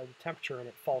temperature in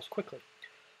it falls quickly.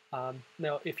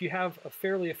 Now, if you have a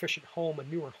fairly efficient home, a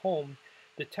newer home,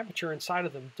 the temperature inside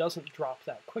of them doesn't drop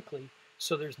that quickly,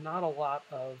 so there's not a lot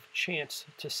of chance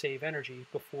to save energy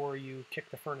before you kick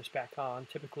the furnace back on,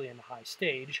 typically in the high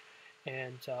stage,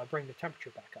 and bring the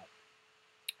temperature back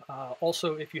up.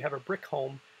 Also, if you have a brick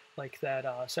home, like that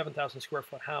 7,000 square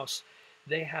foot house,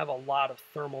 they have a lot of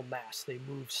thermal mass. They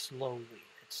move slowly.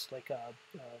 It's like a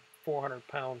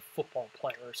 400-pound football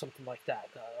player or something like that.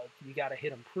 You got to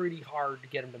hit him pretty hard to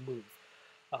get him to move.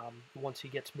 Once he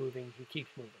gets moving, he keeps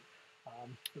moving.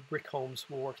 Brick homes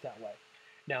will work that way.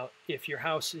 Now, if your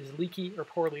house is leaky or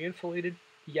poorly insulated,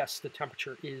 yes, the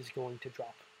temperature is going to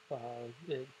drop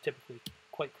typically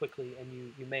quite quickly,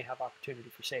 and you may have opportunity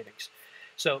for savings.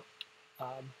 So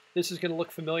this is going to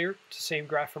look familiar. It's the same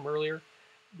graph from earlier.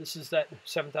 This is that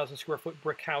 7,000 square foot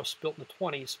brick house built in the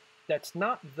 20s. That's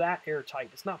not that airtight.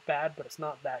 It's not bad, but it's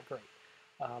not that great.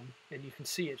 And you can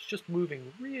see it's just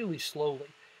moving really slowly.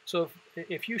 So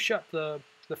if you shut the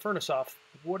furnace off,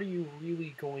 what are you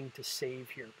really going to save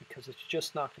here? Because it's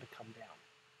just not going to come down.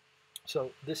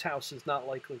 So this house is not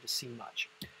likely to see much.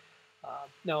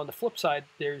 Now on the flip side,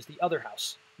 there's the other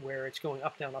house where it's going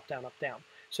up, down, up, down, up, down.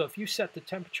 So if you set the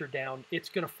temperature down, it's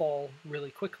going to fall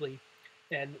really quickly.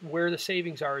 And where the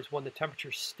savings are is when the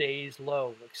temperature stays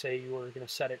low. Like say you were going to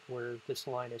set it where this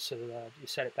line is, so you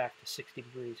set it back to 60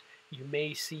 degrees. You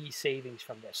may see savings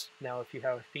from this. Now if you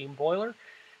have a steam boiler,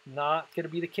 not going to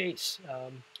be the case.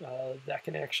 That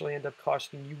can actually end up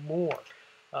costing you more.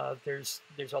 There's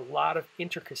a lot of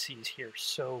intricacies here.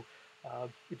 So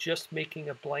just making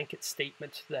a blanket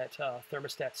statement that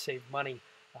thermostats save money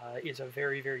is a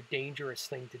very, very dangerous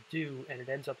thing to do, and it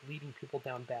ends up leading people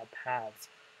down bad paths.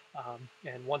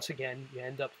 And once again, you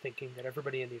end up thinking that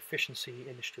everybody in the efficiency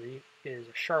industry is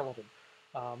a charlatan.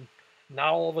 Not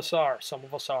all of us are. Some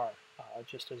of us are,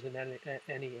 just as in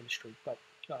any industry. But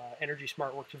Energy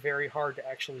Smart works very hard to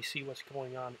actually see what's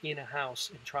going on in a house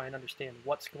and try and understand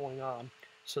what's going on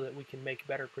so that we can make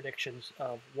better predictions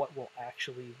of what will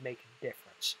actually make a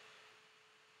difference.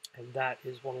 And that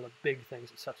is one of the big things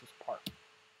that sets us apart.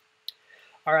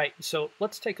 All right, so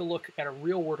let's take a look at a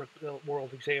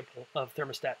real-world example of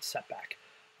thermostat setback.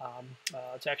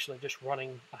 It's actually just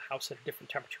running a house at a different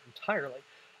temperature entirely.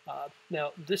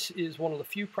 Now, this is one of the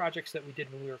few projects that we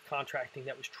did when we were contracting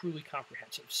that was truly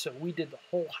comprehensive. So we did the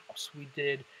whole house. We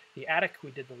did the attic,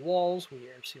 we did the walls, we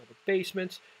air sealed the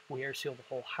basement, we air sealed the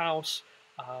whole house,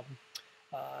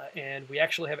 and we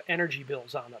actually have energy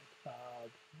bills on them.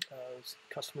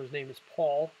 Customer's name is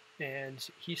Paul, and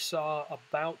he saw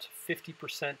about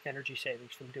 50% energy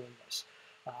savings from doing this.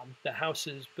 The house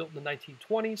is built in the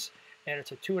 1920s, and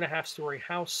it's a 2.5-story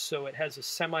house, so it has a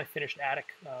semi-finished attic,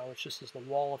 which just is the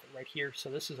wall of it right here. So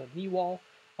this is a knee wall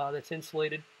that's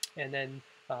insulated, and then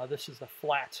this is the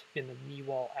flat in the knee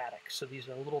wall attic. So these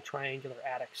are little triangular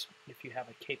attics if you have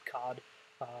a Cape Cod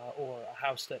or a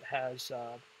house that has,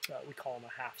 we call them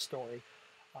a half-story,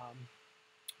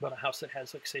 but a house that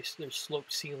has, like say, there's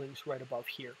sloped ceilings right above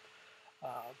here.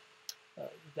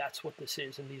 That's what this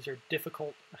is, and these are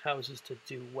difficult houses to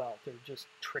do well. They're just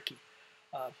tricky.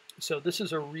 So this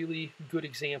is a really good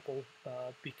example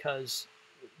because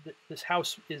this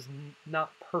house is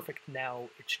not perfect now.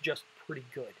 It's just pretty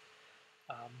good.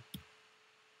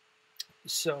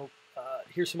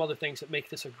 Here's some other things that make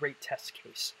this a great test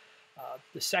case.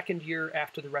 The second year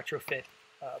after the retrofit,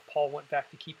 Paul went back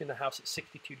to keeping the house at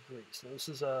 62 degrees. Now, this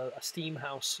is a steam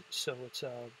house, so it's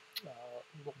a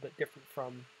little bit different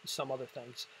from some other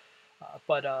things.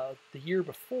 But the year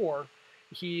before,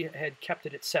 he had kept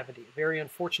it at 70. Very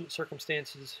unfortunate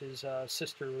circumstances. His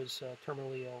sister was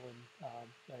terminally ill,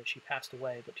 and she passed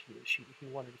away, but he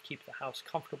wanted to keep the house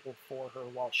comfortable for her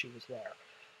while she was there.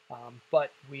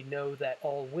 But we know that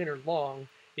all winter long,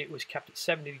 it was kept at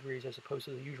 70 degrees as opposed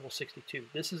to the usual 62.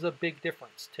 This is a big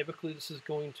difference. Typically, this is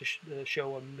going to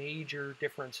show a major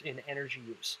difference in energy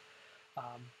use.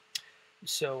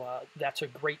 That's a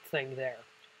great thing there.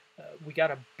 We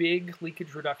got a big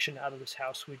leakage reduction out of this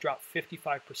house. We dropped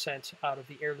 55% out of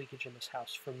the air leakage in this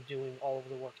house from doing all of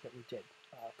the work that we did.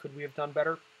 Could we have done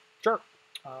better? Sure.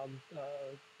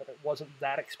 But it wasn't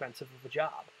that expensive of a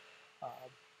job.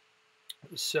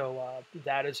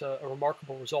 That is a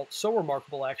remarkable result. So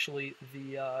remarkable, actually,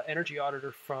 the energy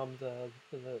auditor from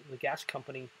the gas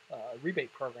company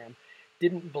rebate program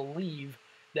didn't believe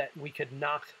that we could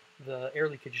knock the air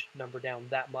leakage number down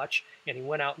that much, and he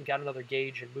went out and got another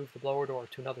gauge and moved the blower door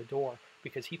to another door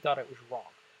because he thought it was wrong.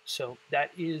 So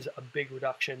that is a big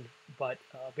reduction, but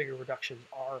bigger reductions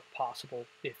are possible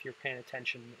if you're paying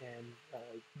attention and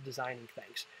designing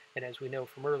things. And as we know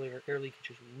from earlier, air leakage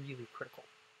is really critical.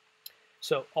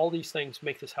 So all these things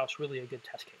make this house really a good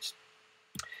test case.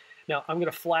 Now I'm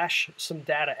going to flash some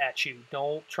data at you.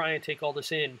 Don't try and take all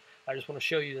this in. I just want to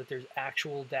show you that there's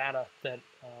actual data that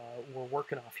we're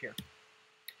working off here.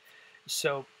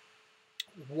 So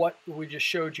what we just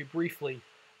showed you briefly,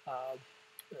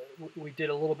 we did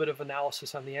a little bit of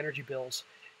analysis on the energy bills.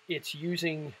 It's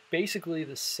using basically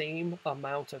the same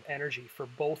amount of energy for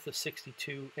both the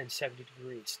 62 and 70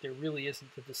 degrees. There really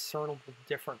isn't a discernible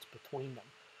difference between them.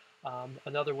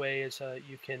 Another way is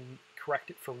you can correct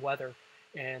it for weather,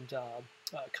 and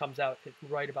comes out at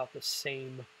right about the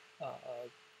same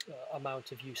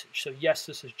amount of usage. So yes,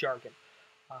 this is jargon,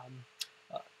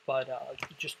 but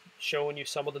just showing you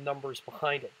some of the numbers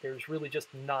behind it. There's really just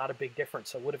not a big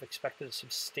difference. I would have expected a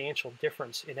substantial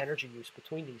difference in energy use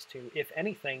between these two. If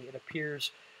anything, it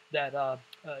appears that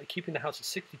keeping the house at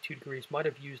 62 degrees might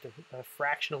have used a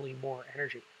fractionally more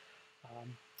energy.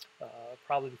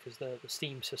 Probably because the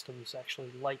steam systems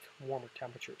actually like warmer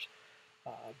temperatures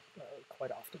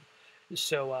quite often.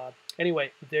 So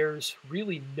anyway, there's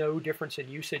really no difference in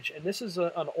usage, and this is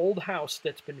an old house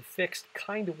that's been fixed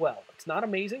kind of well. It's not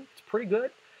amazing, it's pretty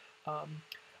good,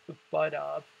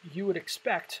 but you would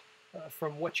expect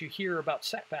from what you hear about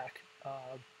setback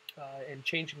and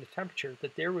changing the temperature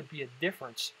that there would be a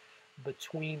difference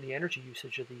between the energy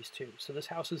usage of these two. So this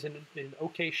house is in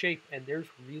okay shape, and there's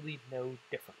really no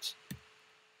difference.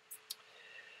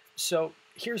 So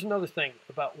here's another thing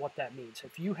about what that means.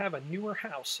 If you have a newer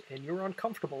house and you're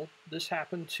uncomfortable, this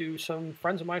happened to some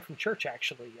friends of mine from church,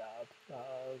 actually.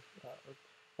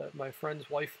 My friend's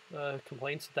wife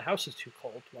complains that the house is too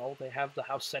cold. Well, they have the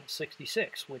house set at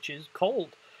 66, which is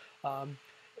cold.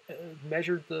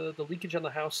 Measured the leakage on the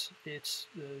house. It's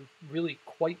really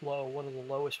quite low, one of the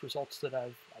lowest results that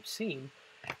I've seen.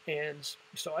 And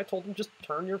so I told them, just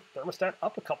turn your thermostat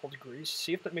up a couple degrees,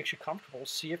 see if that makes you comfortable,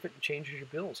 see if it changes your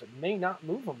bills. It may not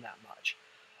move them that much.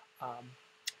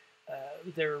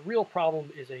 Their real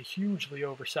problem is a hugely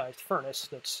oversized furnace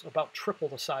that's about triple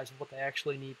the size of what they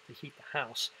actually need to heat the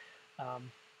house.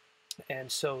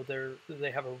 And so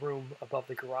they have a room above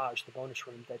the garage, the bonus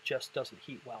room, that just doesn't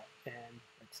heat well, and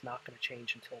it's not going to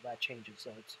change until that changes.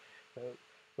 So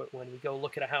but when we go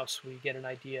look at a house, we get an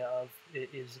idea of,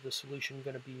 is the solution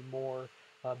going to be more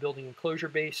building enclosure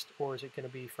based, or is it going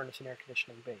to be furnace and air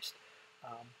conditioning based?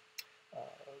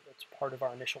 That's part of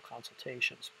our initial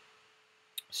consultations.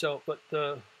 So, but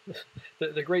the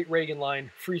great Reagan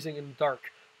line, freezing in the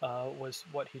dark, was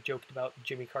what he joked about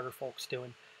Jimmy Carter folks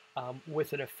doing.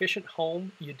 With an efficient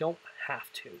home, you don't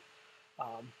have to.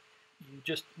 You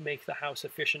just make the house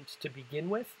efficient to begin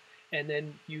with, and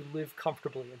then you live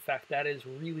comfortably. In fact, that is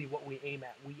really what we aim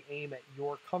at. We aim at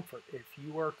your comfort. If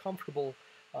you are comfortable,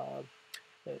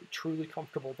 truly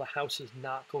comfortable, the house is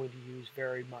not going to use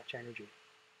very much energy.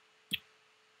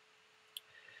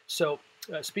 So,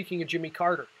 speaking of Jimmy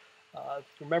Carter,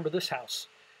 remember this house.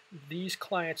 These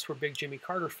clients were big Jimmy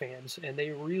Carter fans, and they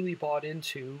really bought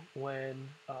into when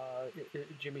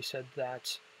Jimmy said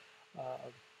that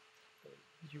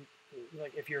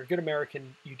like if you're a good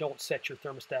American, you don't set your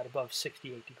thermostat above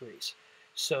 68 degrees.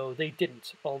 So they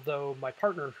didn't. Although my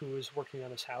partner, who was working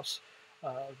on his house,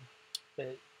 uh,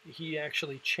 he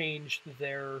actually changed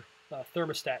their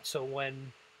thermostat. So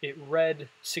when it read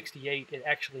 68, it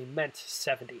actually meant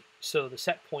 70. So the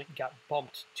set point got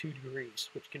bumped 2 degrees,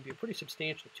 which can be a pretty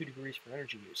substantial 2 degrees for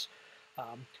energy use.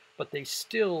 But they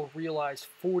still realized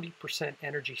 40%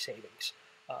 energy savings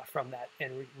from that.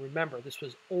 And remember, this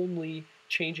was only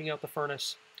changing out the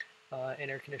furnace,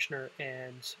 and air conditioner,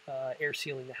 and air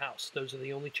sealing the house. Those are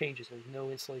the only changes. There's no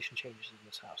insulation changes in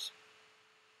this house.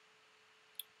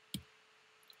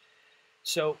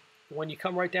 So when you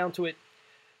come right down to it,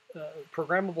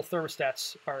 programmable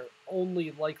thermostats are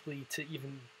only likely to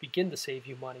even begin to save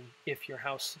you money if your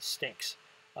house stinks,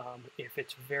 if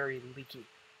it's very leaky.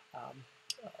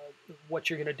 What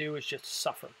you're going to do is just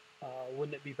suffer.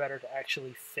 Wouldn't it be better to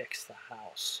actually fix the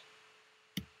house?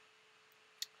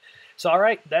 So, all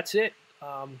right, that's it.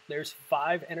 There's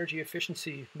 5 energy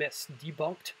efficiency myths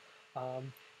debunked.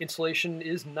 Insulation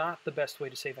is not the best way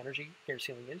to save energy. Air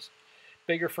sealing is.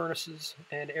 Bigger furnaces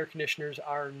and air conditioners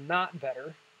are not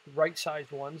better.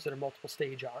 Right-sized ones that are multiple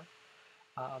stage are.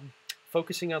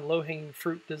 Focusing on low-hanging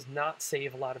fruit does not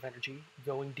save a lot of energy.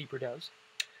 Going deeper does.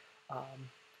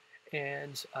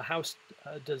 And a house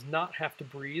does not have to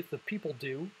breathe. The people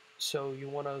do. So you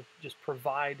want to just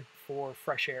provide for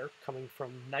fresh air coming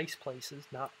from nice places,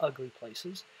 not ugly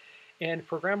places. And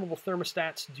programmable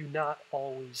thermostats do not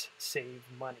always save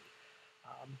money.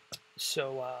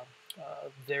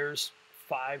 There's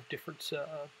 5 different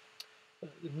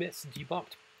myths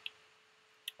debunked.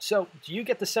 So do you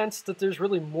get the sense that there's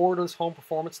really more to this home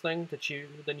performance thing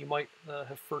than you might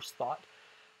have first thought?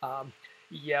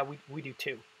 Yeah, we do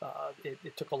too.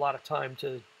 It took a lot of time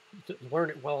to learn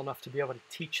it well enough to be able to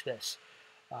teach this.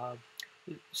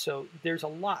 So there's a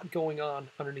lot going on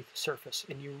underneath the surface,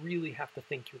 and you really have to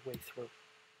think your way through.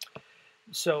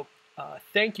 So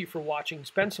thank you for watching.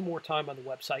 Spend some more time on the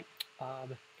website.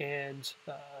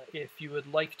 If you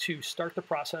would like to start the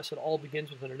process, it all begins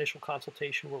with an initial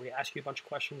consultation where we ask you a bunch of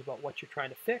questions about what you're trying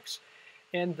to fix.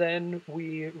 And then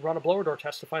we run a blower door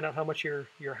test to find out how much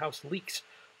your house leaks.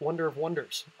 Wonder of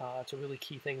wonders. It's a really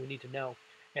key thing we need to know.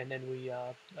 And then we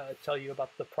tell you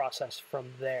about the process from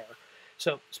there.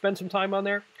 So spend some time on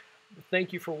there.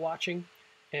 Thank you for watching,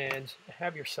 and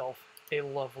have yourself a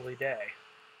lovely day.